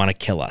sellers that want to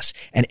kill us.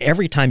 And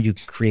every time you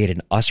create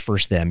an us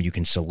versus them, you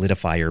can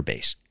solidify your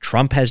base.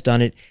 Trump has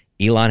done it.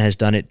 Elon has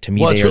done it. To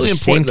me, Well, they it's are really the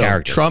same important,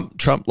 though. character.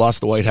 Trump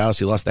lost the White House,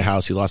 he lost the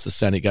House, he lost the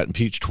Senate, got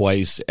impeached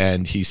twice,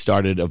 and he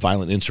started a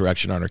violent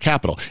insurrection on our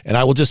Capitol. And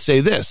I will just say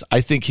this.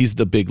 I think he's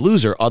the big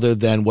loser other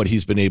than what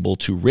he's been able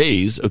to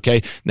raise,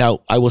 okay?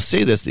 Now, I will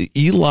say this. The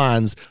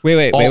Elon's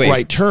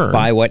alt-right turn.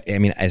 By what? I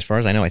mean, as far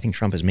as I know, I think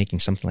Trump is making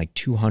something like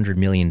 $200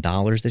 million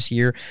this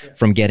year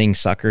from getting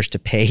suckers to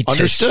pay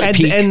to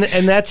speak.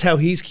 And that's how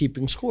he's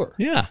keeping score.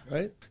 Yeah.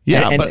 Right?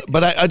 Yeah,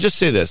 but I just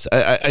say this.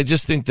 I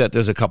just think that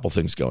there's a couple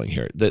things going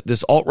here.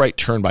 This alt-right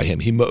turn by him,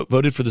 he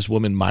voted for this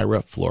woman,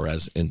 Mayra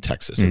Flores, in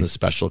Texas in the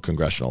special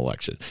congressional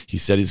election. He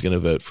said he's going to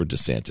vote for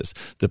DeSantis.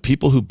 The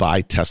people who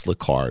buy Tesla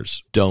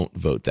cars don't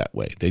vote that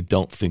way. They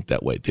don't think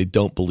that way. They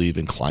don't believe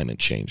in climate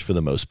change for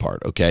the most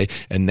part, okay?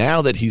 And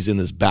now that he's in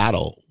this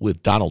battle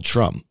with Donald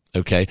Trump,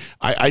 okay,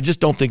 I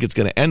just don't think it's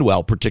going to end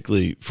well,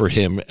 particularly for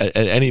him at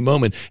any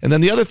moment. And then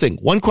the other thing,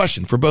 one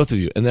question for both of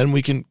you, and then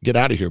we can get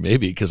out of here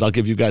maybe, because I'll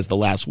give you guys the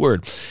last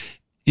word.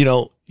 You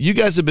know, you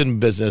guys have been in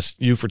business,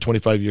 you for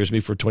 25 years,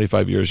 me for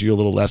 25 years, you a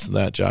little less than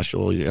that, Josh,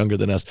 you're a little younger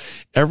than us.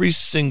 Every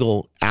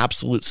single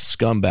absolute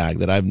scumbag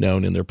that I've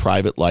known in their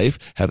private life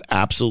have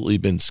absolutely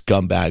been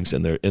scumbags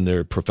in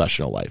their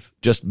professional life,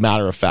 just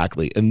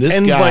matter-of-factly. And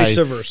vice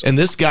versa. And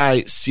this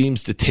guy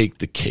seems to take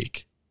the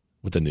cake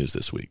with the news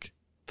this week.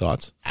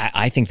 Thoughts?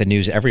 I think the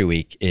news every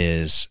week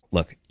is,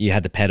 look, you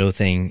had the pedo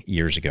thing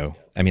years ago.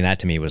 I mean, that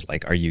to me was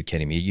like, are you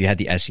kidding me? You had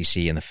the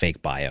SEC and the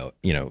fake bio,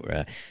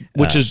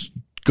 which is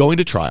going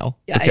to trial,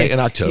 in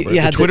October.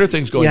 The Twitter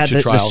thing's going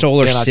to trial. The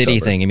Solar City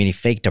thing. I mean, he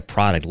faked a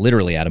product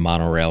literally out of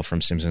monorail from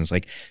Simpsons.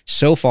 Like,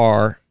 so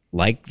far,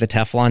 like the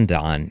Teflon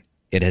Don,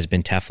 it has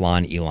been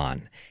Teflon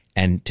Elon.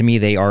 And to me,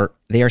 they are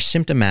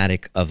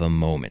symptomatic of a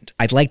moment.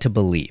 I'd like to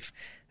believe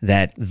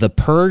that the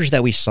purge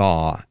that we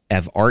saw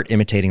of art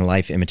imitating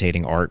life,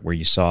 imitating art, where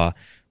you saw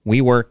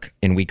WeWork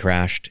and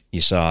WeCrashed,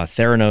 you saw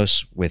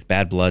Theranos with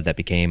Bad Blood that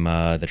became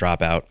the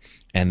Dropout,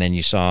 and then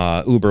you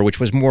saw Uber, which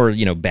was more,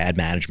 bad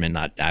management,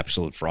 not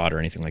absolute fraud or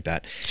anything like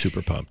that.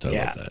 Super pumped. I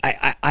love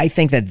that. I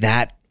think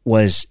that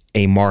was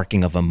a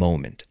marking of a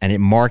moment, and it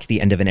marked the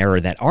end of an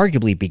era that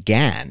arguably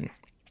began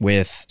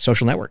with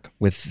Social Network,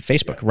 with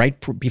Facebook, right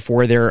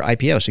before their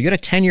IPO. So you had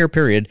a 10-year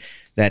period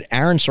that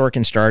Aaron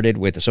Sorkin started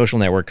with the Social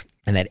Network,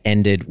 and that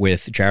ended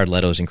with Jared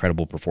Leto's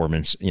incredible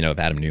performance, of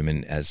Adam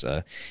Newman as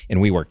in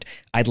WeWork.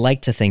 I'd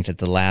like to think that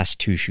the last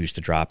two shoes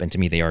to drop, and to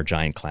me they are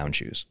giant clown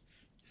shoes,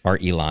 are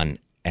Elon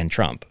and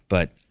Trump.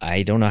 But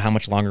I don't know how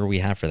much longer we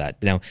have for that.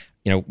 Now,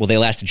 will they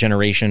last a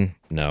generation?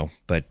 No.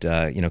 But,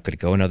 could it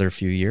go another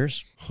few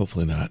years?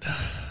 Hopefully not.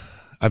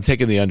 I've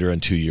taken the under on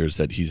 2 years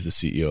that he's the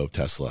CEO of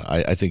Tesla.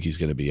 I think he's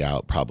going to be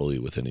out probably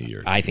within a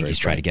year. I think he's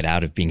tried to get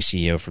out of being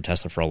CEO for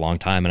Tesla for a long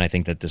time. And I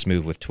think that this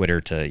move with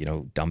Twitter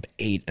to, dump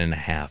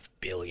 $8.5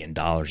 billion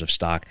of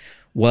stock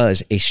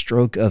was a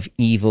stroke of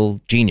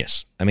evil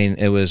genius. I mean,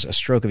 it was a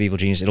stroke of evil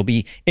genius. It'll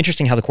be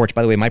interesting how the courts,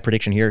 by the way, my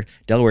prediction here,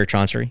 Delaware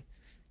Chancery,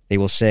 they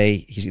will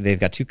say they've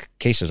got two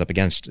cases up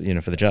against,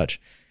 for the judge.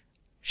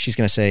 She's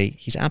going to say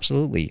he's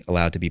absolutely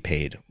allowed to be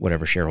paid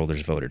whatever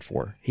shareholders voted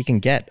for. He can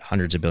get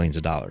hundreds of billions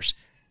of dollars.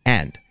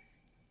 And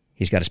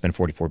he's got to spend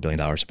 $44 billion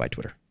to buy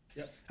Twitter.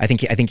 Yep. I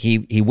think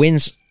he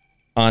wins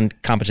on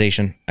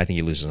compensation. I think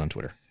he loses on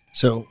Twitter.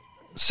 So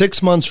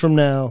 6 months from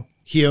now,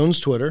 he owns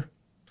Twitter.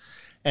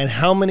 And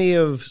how many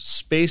of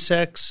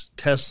SpaceX,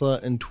 Tesla,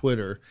 and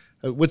Twitter,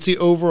 what's the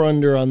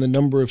over-under on the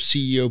number of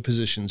CEO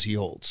positions he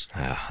holds?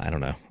 I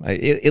don't know.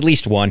 At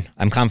least one.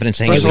 I'm confident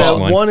saying at least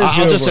one.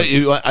 I'll just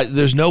say,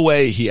 there's no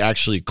way he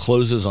actually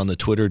closes on the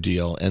Twitter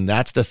deal, and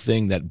that's the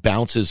thing that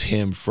bounces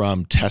him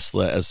from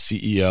Tesla as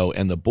CEO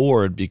and the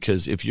board,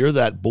 because if you're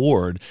that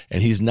board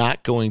and he's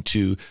not going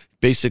to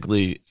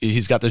basically,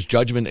 he's got this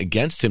judgment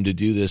against him to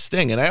do this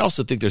thing. And I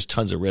also think there's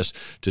tons of risk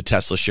to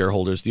Tesla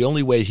shareholders. The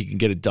only way he can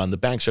get it done, the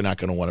banks are not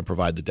going to want to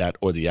provide the debt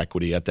or the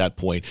equity at that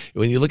point.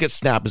 When you look at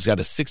Snap, it's got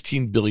a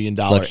 $16 billion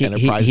enterprise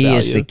value. He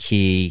is the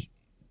key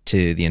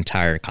to the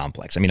entire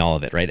complex. I mean, all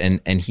of it, right?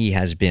 And he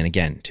has been,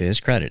 again, to his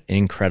credit, an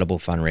incredible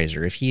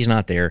fundraiser. If he's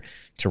not there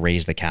to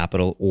raise the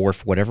capital, or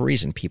for whatever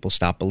reason, people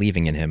stop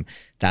believing in him,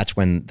 that's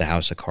when the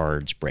house of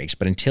cards breaks.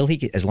 But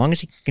as long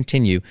as he can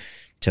continue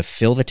to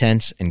fill the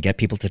tents and get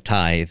people to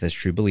tithe as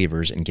true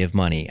believers and give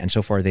money. And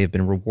so far, they've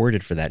been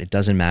rewarded for that. It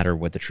doesn't matter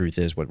what the truth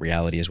is, what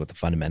reality is, what the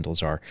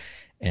fundamentals are.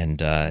 And,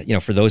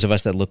 for those of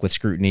us that look with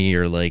scrutiny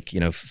or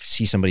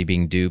see somebody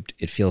being duped,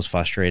 it feels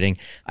frustrating.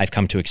 I've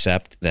come to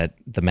accept that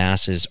the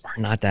masses are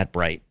not that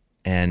bright.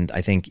 And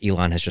I think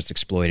Elon has just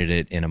exploited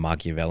it in a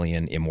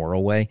Machiavellian,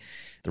 immoral way.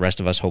 The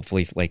rest of us,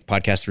 hopefully,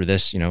 podcast through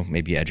this,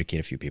 maybe educate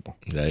a few people.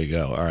 There you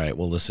go. All right.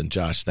 Well, listen,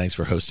 Josh, thanks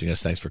for hosting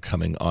us. Thanks for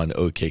coming on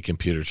OK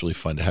Computer. It's really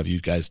fun to have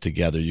you guys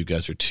together. You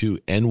guys are two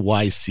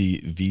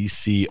NYC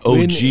VC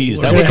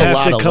OGs. That was a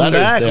lot of letters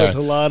back there. With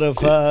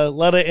a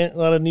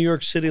lot of New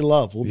York City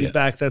love. We'll be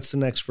back. That's the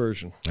next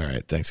version. All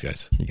right. Thanks,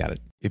 guys. You got it.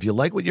 If you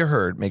like what you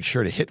heard, make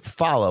sure to hit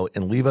follow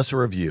and leave us a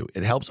review.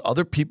 It helps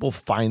other people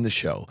find the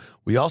show.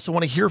 We also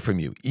want to hear from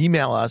you.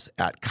 Email us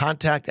at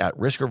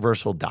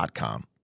contact@riskreversal.com.